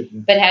 can't see it.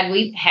 Yeah. But had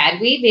we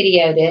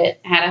videoed it,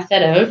 had I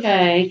said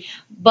okay,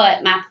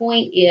 but my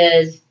point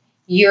is,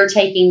 you're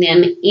taking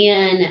them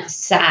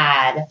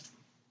inside.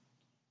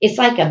 It's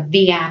like a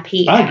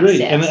VIP. I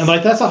agree, access. and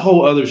like that's a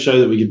whole other show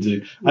that we could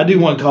do. I do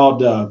one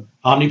called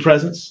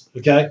Omnipresence,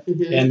 okay,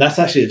 Mhm. and that's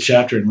actually a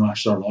chapter in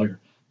Rockstar Lawyer.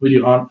 We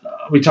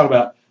talk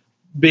about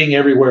being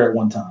everywhere at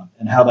one time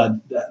and how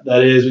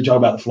that is. We talk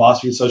about the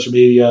philosophy of social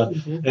media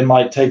Mhm. and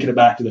like taking it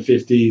back to the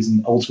 50s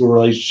and old school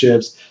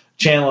relationships,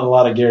 channeling a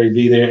lot of Gary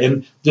Vee there,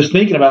 and just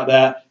thinking about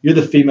that. You're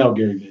the female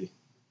Gary Vee.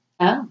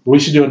 Oh, We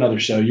should do another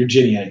show. You're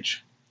Jenny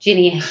H.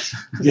 Jenny H.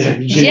 Yeah,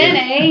 you're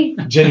Jenny.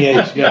 Jenny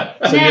H. Yeah.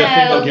 So you're a No,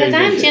 female because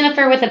Gary I'm Vee.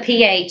 Jennifer with a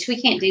PH.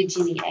 We can't do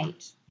Jenny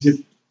H.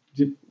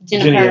 Jenny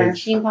Jennifer.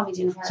 H. You can call me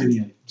Jennifer. Jenny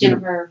H.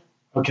 Jennifer.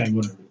 Okay,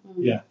 whatever. Mm.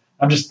 Yeah,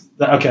 I'm just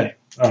okay.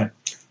 All right.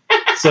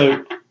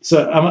 So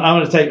I'm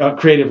going to take a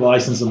creative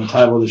license on the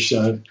title of the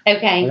show. I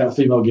Okay. got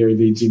female Gary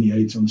Vee, Jenny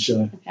H on the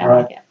show. I All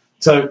right. like it.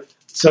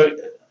 So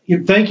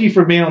thank you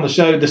for being on the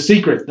show. The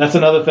secret. That's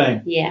another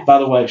thing. Yeah. By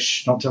the way,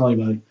 shh, don't tell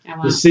anybody. I The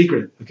want.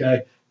 secret,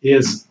 okay,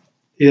 is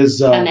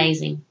is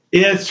amazing.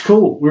 It's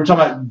cool. We were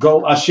talking about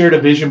goal. I shared a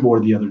vision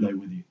board the other day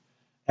with you,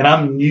 and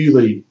I'm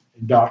newly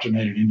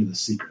indoctrinated into The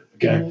Secret.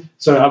 Okay,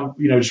 so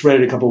I just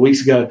read it a couple of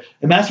weeks ago,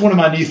 and that's one of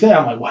my new things.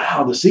 I'm like,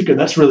 wow, The Secret.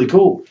 That's really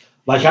cool.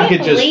 Like I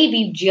can't believe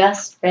you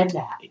just read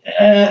that.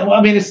 Well,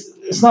 I mean,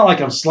 it's not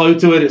like I'm slow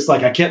to it. It's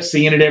like I kept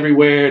seeing it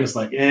everywhere, and it's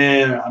like,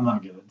 I'm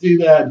not going to do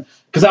that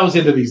because I was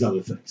into these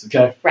other things.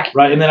 Okay,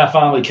 right, and then I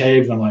finally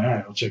caved, and I'm like, all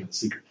right, I'll check out The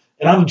Secret,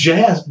 and I'm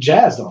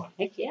jazzed on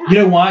it. Heck yeah. You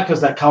know why?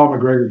 Because that Conor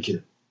McGregor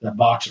kid, that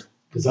boxer.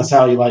 Because that's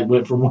how he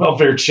went from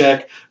welfare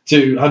check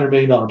to $100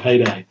 million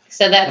payday.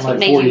 So that's what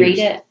made you read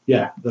it?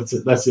 Yeah, that's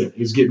it. That's it. He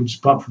was getting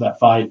pumped for that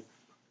fight.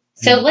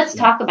 So let's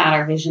talk about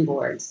our vision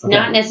boards. Okay.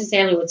 Not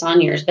necessarily what's on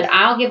yours, but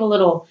I'll give a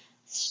little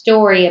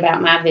story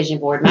about my vision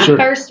board. My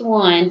first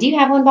one. Do you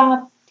have one,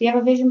 Bob? Do you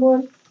have a vision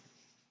board?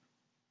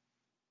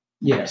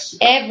 Yes.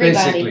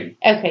 Everybody. Basically.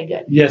 Okay,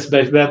 good. Yes,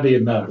 that'd be a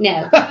no.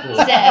 No.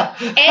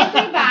 So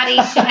everybody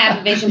should have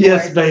a vision board.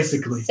 Yes,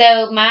 basically.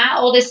 So my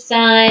oldest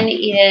son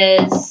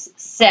is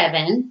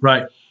 7.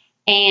 Right.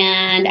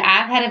 And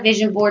I've had a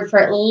vision board for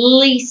at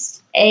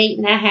least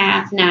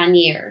 8.5, 9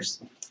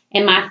 years.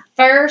 And my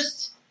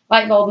first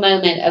light bulb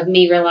moment of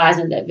me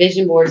realizing that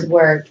vision boards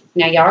work.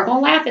 Now, y'all are going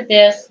to laugh at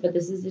this, but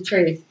this is the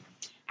truth.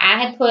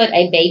 I had put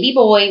a baby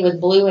boy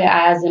with blue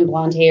eyes and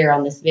blonde hair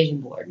on this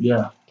vision board.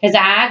 Yeah. Because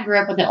I grew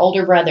up with an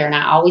older brother, and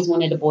I always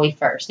wanted a boy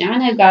first. Now, I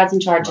know God's in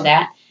charge of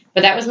that,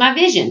 but that was my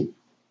vision.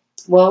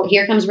 Well,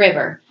 here comes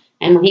River.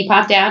 And when he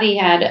popped out, he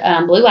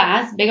had blue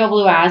eyes, big old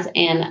blue eyes,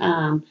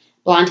 and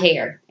blonde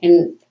hair.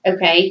 And,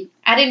 okay,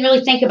 I didn't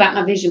really think about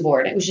my vision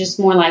board. It was just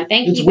more like,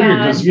 thank you, God. It's weird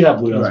because you have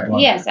blue eyes.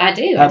 Right. Yes, I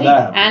do.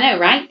 I know,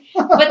 right?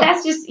 But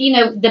that's just,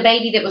 the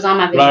baby that was on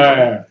my vision board.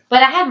 Right.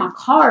 But I had my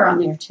car on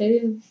there,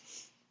 too.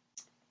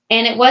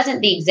 And it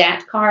wasn't the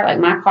exact car. Like,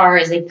 my car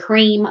is a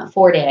cream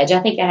Ford Edge. I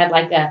think I had,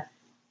 like, a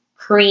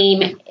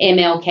cream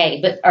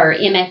MLK, or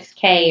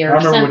MXK or something. I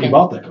remember when you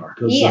bought that car.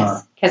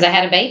 Yes, because I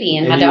had a baby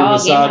and my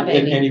dog and my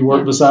baby. And you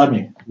worked beside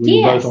me.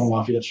 We were both on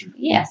Lafayette Street.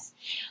 Yes.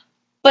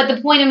 But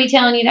the point of me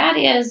telling you that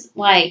is,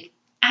 like,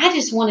 I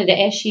just wanted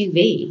an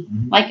SUV.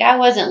 Mm-hmm. Like, I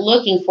wasn't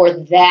looking for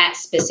that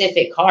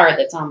specific car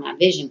that's on my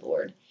vision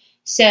board.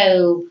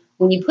 So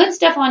when you put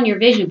stuff on your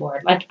vision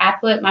board, like I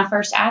put my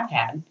first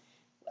iPad.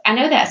 I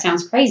know that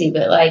sounds crazy,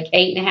 but like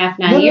 8.5,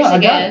 9 years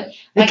ago.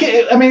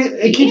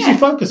 It keeps you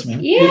focused,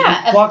 man.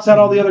 Yeah. It blocks out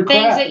all the other crap.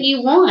 Things that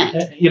you want.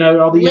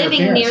 All the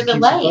living near the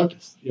lake.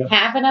 Yeah.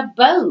 Having a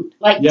boat.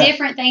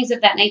 Different things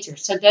of that nature.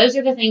 So those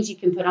are the things you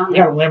can put on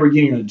there. I got a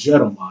Lamborghini and a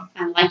jet on mine.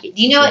 I like it.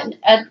 Do you know what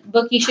a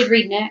book you should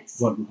read next?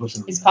 What's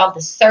that? It's called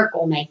The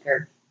Circle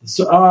Maker.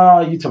 You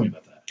tell me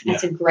about that.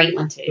 That's a great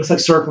one, too. It's like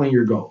circling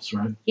your goals,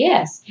 right?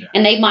 Yes. Yeah.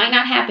 And they might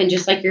not happen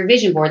just like your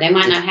vision board. They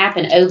might not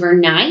happen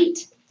overnight.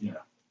 Yeah.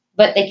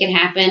 But they can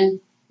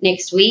happen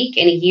next week,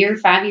 in a year,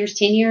 5 years,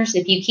 10 years.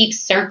 If you keep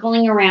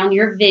circling around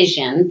your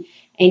vision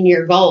and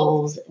your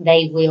goals,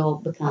 they will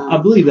become. I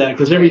believe that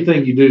because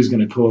everything you do is going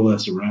to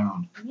coalesce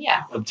around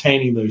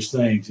obtaining those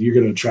things. And you're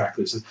going to attract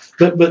those things.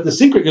 But the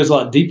secret goes a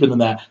lot deeper than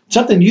that.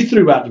 Something you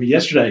threw out to me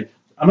yesterday.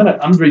 I'm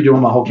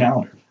redoing my whole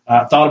calendar.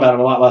 I thought about it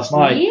a lot last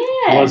night.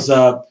 Yes.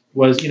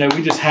 Was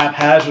we just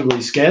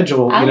haphazardly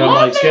schedule,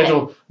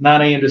 schedule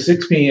 9 a.m. to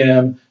 6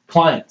 p.m.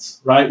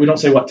 clients, right? We don't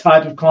say what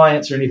type of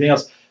clients or anything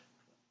else.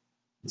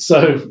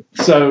 So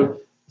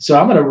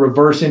I'm going to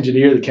reverse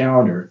engineer the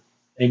calendar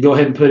and go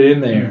ahead and put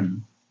in there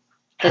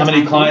how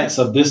many clients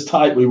of this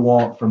type we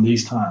want from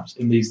these times,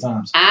 in these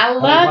times. I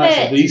love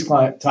it. Of these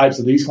types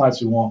of these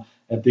clients we want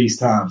at these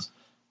times.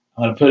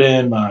 I'm going to put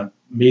in my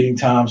meeting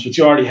times, but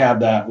you already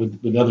have that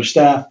with other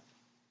staff.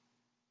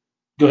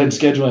 Go ahead and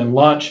schedule in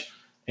lunch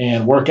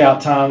and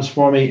workout times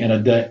for me and a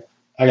day.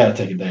 I got to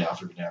take a day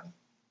off every now and then.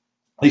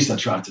 At least I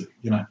try to,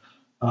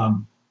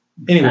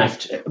 Anyway,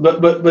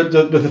 but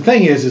the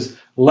thing is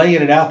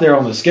laying it out there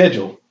on the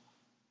schedule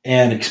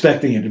and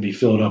expecting it to be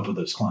filled up with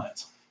those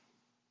clients.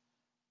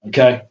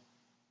 Okay?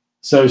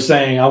 So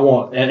saying I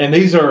want, and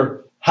these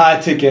are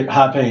high ticket,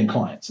 high paying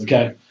clients,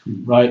 okay?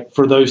 Right?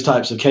 For those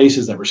types of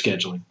cases that we're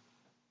scheduling.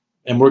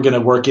 And we're going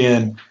to work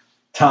in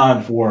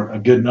time for a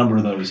good number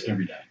of those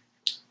every day.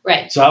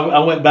 Right. So I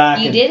went back.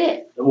 You did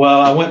it.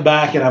 Well, I went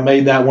back and I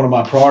made that one of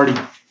my priority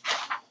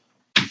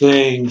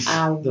things that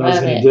I was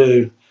going to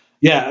do.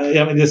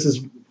 Yeah, I mean, this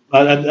is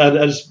I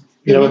just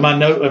in my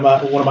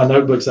one of my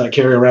notebooks that I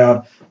carry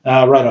around,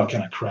 I write all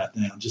kind of crap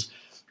down. Just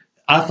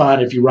I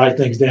find if you write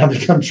things down,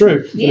 they come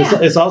true.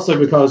 Yeah. It's also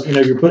because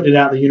you're putting it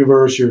out in the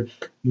universe, you're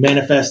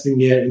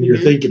manifesting it, and you're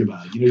thinking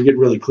about it. You get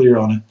really clear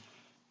on it.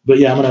 But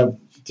yeah, I'm gonna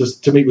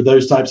just to meet with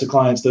those types of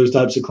clients.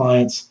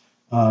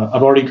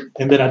 I've already,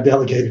 and then I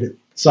delegated it.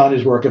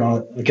 Sonya's working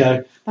on it.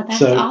 Okay. But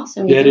that's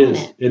awesome. Yeah, it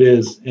is. It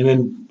is. And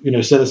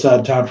then, set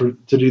aside time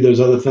to do those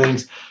other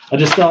things. I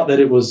just thought that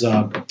it was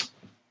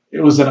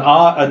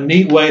a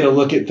neat way to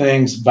look at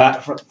things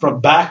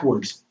from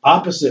backwards,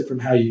 opposite from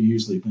how you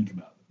usually think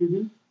about it.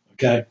 Mm-hmm.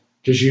 Okay.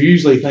 Because you're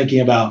usually thinking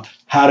about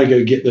how to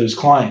go get those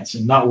clients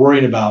and not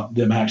worrying about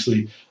them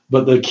actually.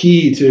 But the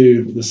key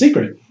to the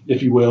secret,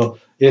 if you will,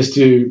 is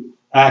to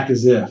act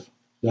as if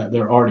that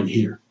they're already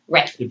here.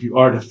 Right. If you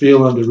are to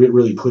feel them, to be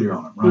really clear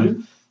on them, right?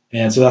 Mm-hmm.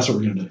 And so that's what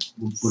we're going to do.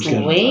 We're scheduling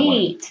that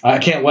way. Sweet. I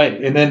can't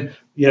wait. And then,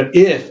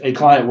 if a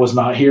client was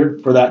not here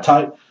for that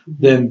type,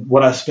 then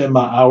what I spend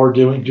my hour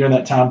doing during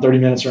that time, 30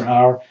 minutes or an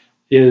hour,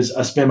 is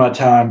I spend my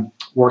time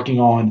working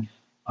on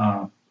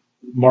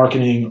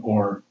marketing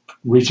or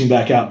reaching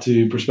back out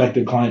to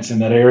prospective clients in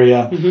that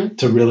area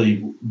to really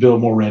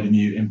build more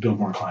revenue and build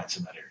more clients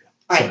in that area.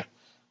 Right.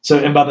 So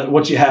and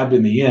what you have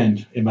in the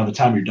end, and by the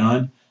time you're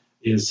done,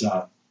 is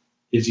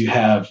you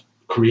have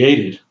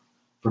created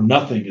from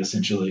nothing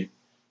essentially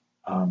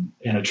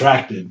and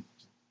attracted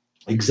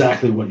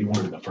exactly what you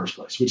wanted in the first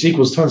place, which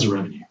equals tons of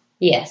revenue.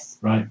 Yes.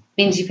 Right.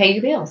 Means you pay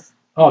your bills.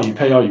 Oh, you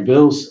pay all your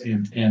bills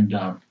and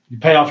you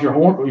pay off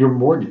your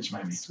mortgage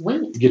maybe.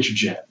 Sweet. You get your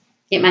jet.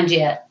 Get my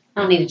jet.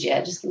 I don't need a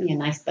jet. Just give me a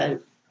nice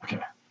boat. Okay.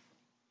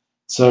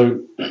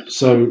 So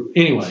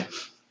anyway,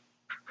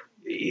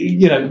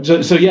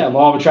 so yeah,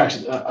 law of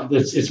attraction.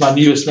 It's my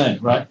newest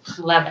thing, right?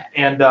 Love it.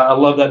 And I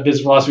love that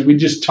business philosophy. We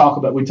talk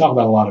about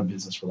a lot of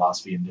business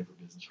philosophy and different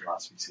business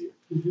philosophies here,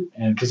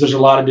 and because there's a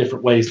lot of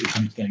different ways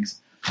to do things.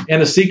 And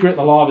the secret,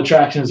 the law of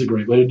attraction, is a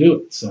great way to do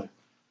it. So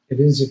it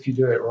is if you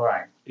do it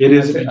right. It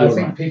is if you do it right. I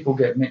think people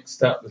get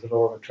mixed up with the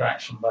law of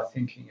attraction by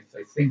thinking if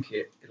they think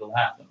it, it'll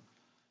happen.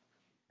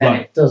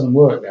 And it doesn't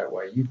work that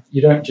way.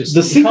 You don't just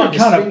think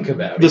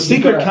about it. The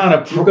secret kind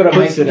of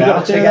puts it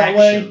out there that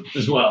way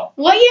as well.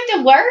 Well, you have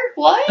to work.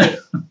 What?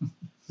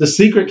 The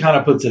secret kind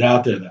of puts it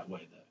out there that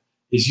way, though.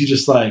 Is you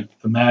just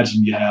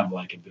imagine you have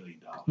 $1 billion.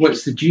 Well,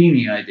 it's the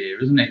genie idea,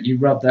 isn't it? You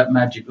rub that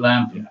magic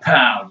lamp and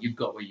pow, you've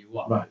got what you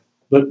want. Right.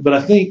 But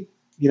I think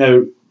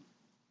the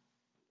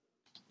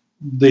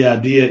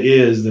idea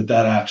is that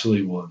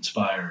actually will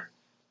inspire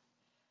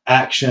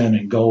action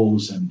and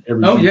goals and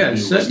everything. Oh, yeah,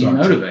 it's certainly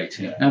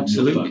motivating.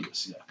 Absolutely.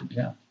 Focus,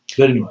 yeah.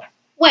 But anyway.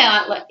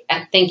 Well,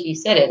 I think you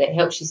said it. It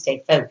helps you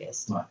stay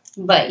focused. Right.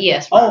 But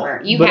yes,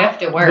 Robert, you have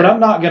to work. But I'm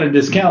not going to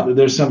discount that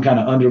there's some kind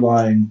of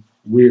underlying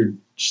weird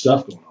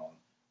stuff going on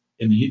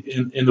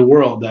in the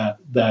world that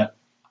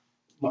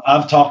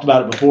I've talked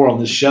about it before on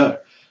this show,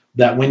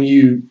 that when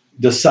you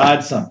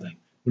decide something,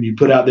 when you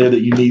put out there that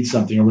you need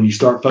something, or when you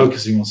start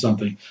focusing on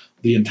something,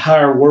 the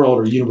entire world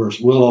or universe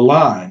will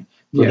align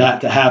for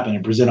that to happen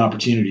and present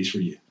opportunities for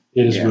you.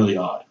 It is really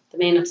odd. The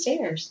man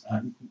upstairs.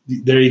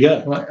 There you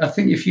go. Well, I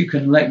think if you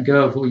can let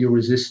go of all your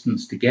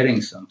resistance to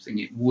getting something,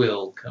 it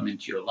will come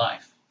into your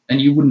life. And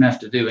you wouldn't have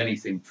to do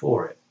anything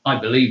for it. I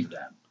believe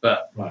that.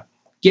 But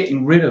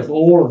getting rid of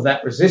all of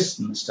that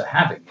resistance to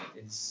having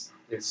it is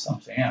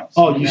something else.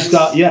 Oh, you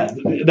stop. Yeah,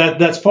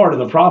 that's part of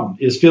the problem,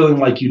 is feeling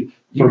like you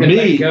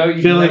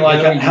feeling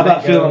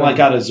like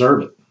I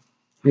deserve it.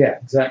 Yeah,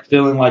 exactly.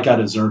 Feeling like I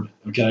deserve it,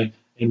 okay?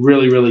 And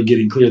really, really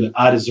getting clear that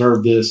I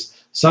deserve this.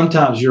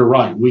 Sometimes you're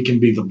right. We can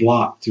be the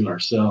block to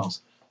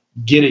ourselves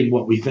getting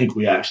what we think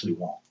we actually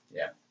want.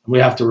 Yeah. We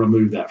have to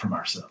remove that from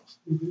ourselves.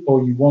 Mm-hmm.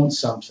 Or you want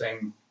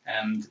something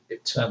and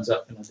it turns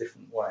up in a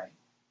different way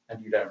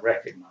and you don't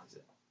recognize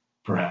it.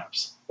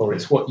 Perhaps. Or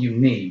it's what you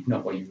need,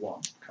 not what you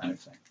want, kind of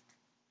thing.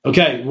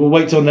 Okay, we'll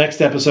wait till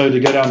next episode to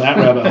go down that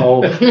rabbit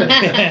hole.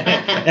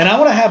 And I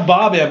want to have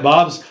Bob in.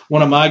 Bob's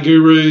one of my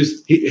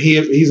gurus.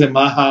 He's in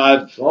my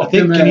hive. I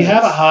think, can you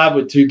have a hive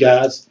with two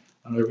guys?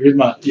 I don't know, here's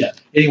my,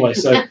 Anyway,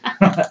 so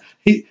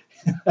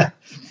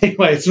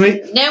anyway, it's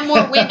me. No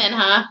more women,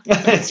 huh?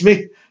 It's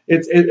me.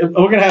 We're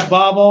gonna have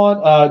Bob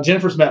on.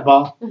 Jennifer's met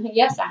Bob.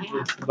 Yes, I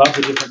have. Bob's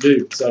a different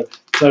dude. So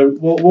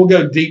we'll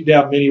go deep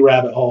down many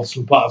rabbit holes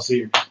when Bob's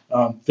here,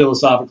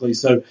 philosophically.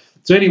 So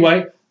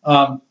anyway.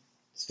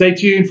 Stay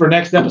tuned for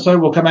next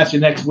episode. We'll come at you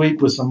next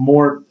week with some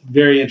more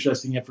very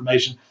interesting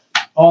information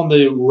on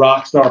the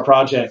Rockstar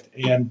Project.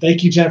 And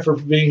thank you, Jennifer,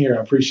 for being here.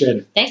 I appreciate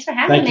it. Thanks for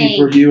having me. Thank you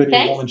for you and your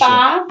Thanks, woman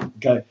Bob. show.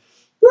 Okay.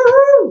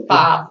 Woo-hoo,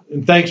 Bob.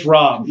 And thanks,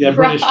 Rob. Yeah,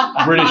 British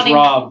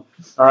Rob.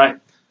 All right.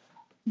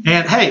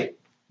 And hey,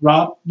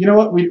 Rob, you know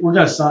what? We're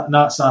going to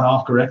not sign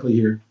off correctly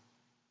here.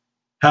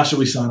 How should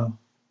we sign off?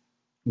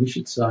 We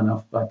should sign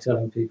off by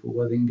telling people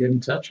where they can get in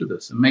touch with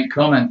us and make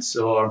comments,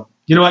 or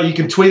you know what? You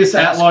can tweet us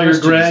at Lawyer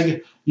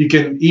Greg. You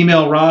can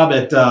email Rob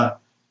at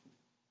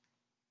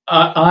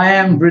I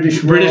am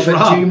British Rob at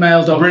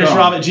gmail.com. British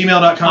Rob at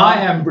gmail.com.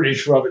 I am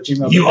British Rob at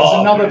gmail.com. You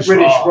are another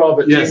British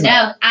Rob at yes. gmail.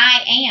 No, I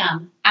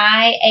am.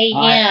 I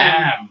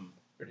am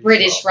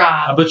British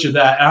Rob. I butchered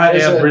that. I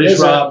am British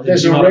Rob.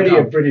 There's already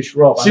a British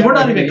Rob. See, we're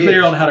not even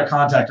clear on how to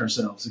contact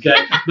ourselves, okay?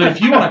 But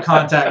if you want to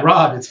contact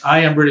Rob, it's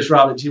I am British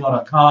Rob at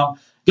gmail.com.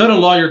 Go to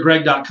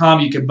lawyergreg.com.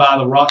 You can buy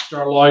the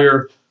Rockstar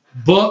Lawyer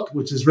book,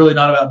 which is really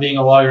not about being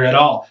a lawyer at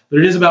all, but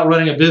it is about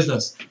running a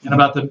business and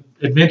about the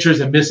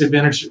adventures and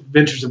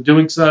misadventures of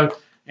doing so,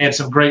 and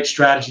some great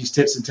strategies,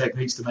 tips, and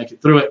techniques to make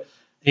it through it.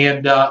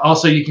 And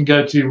also you can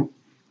go to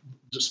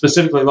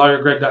specifically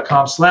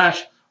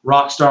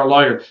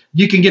lawyergreg.com/rockstarlawyer.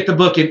 You can get the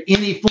book in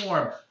any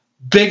form.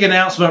 Big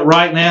announcement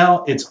right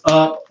now. It's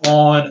up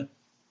on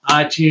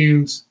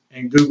iTunes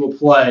and Google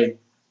Play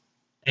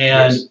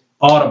and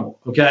Audible.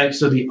 Okay,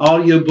 so the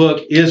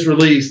audiobook is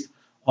released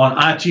on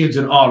iTunes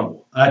and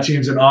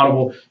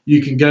Audible.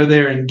 You can go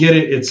there and get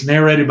it. It's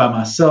narrated by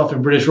myself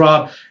and British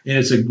Rob, and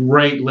it's a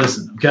great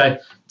listen. Okay,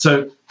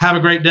 so have a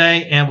great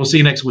day, and we'll see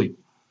you next week.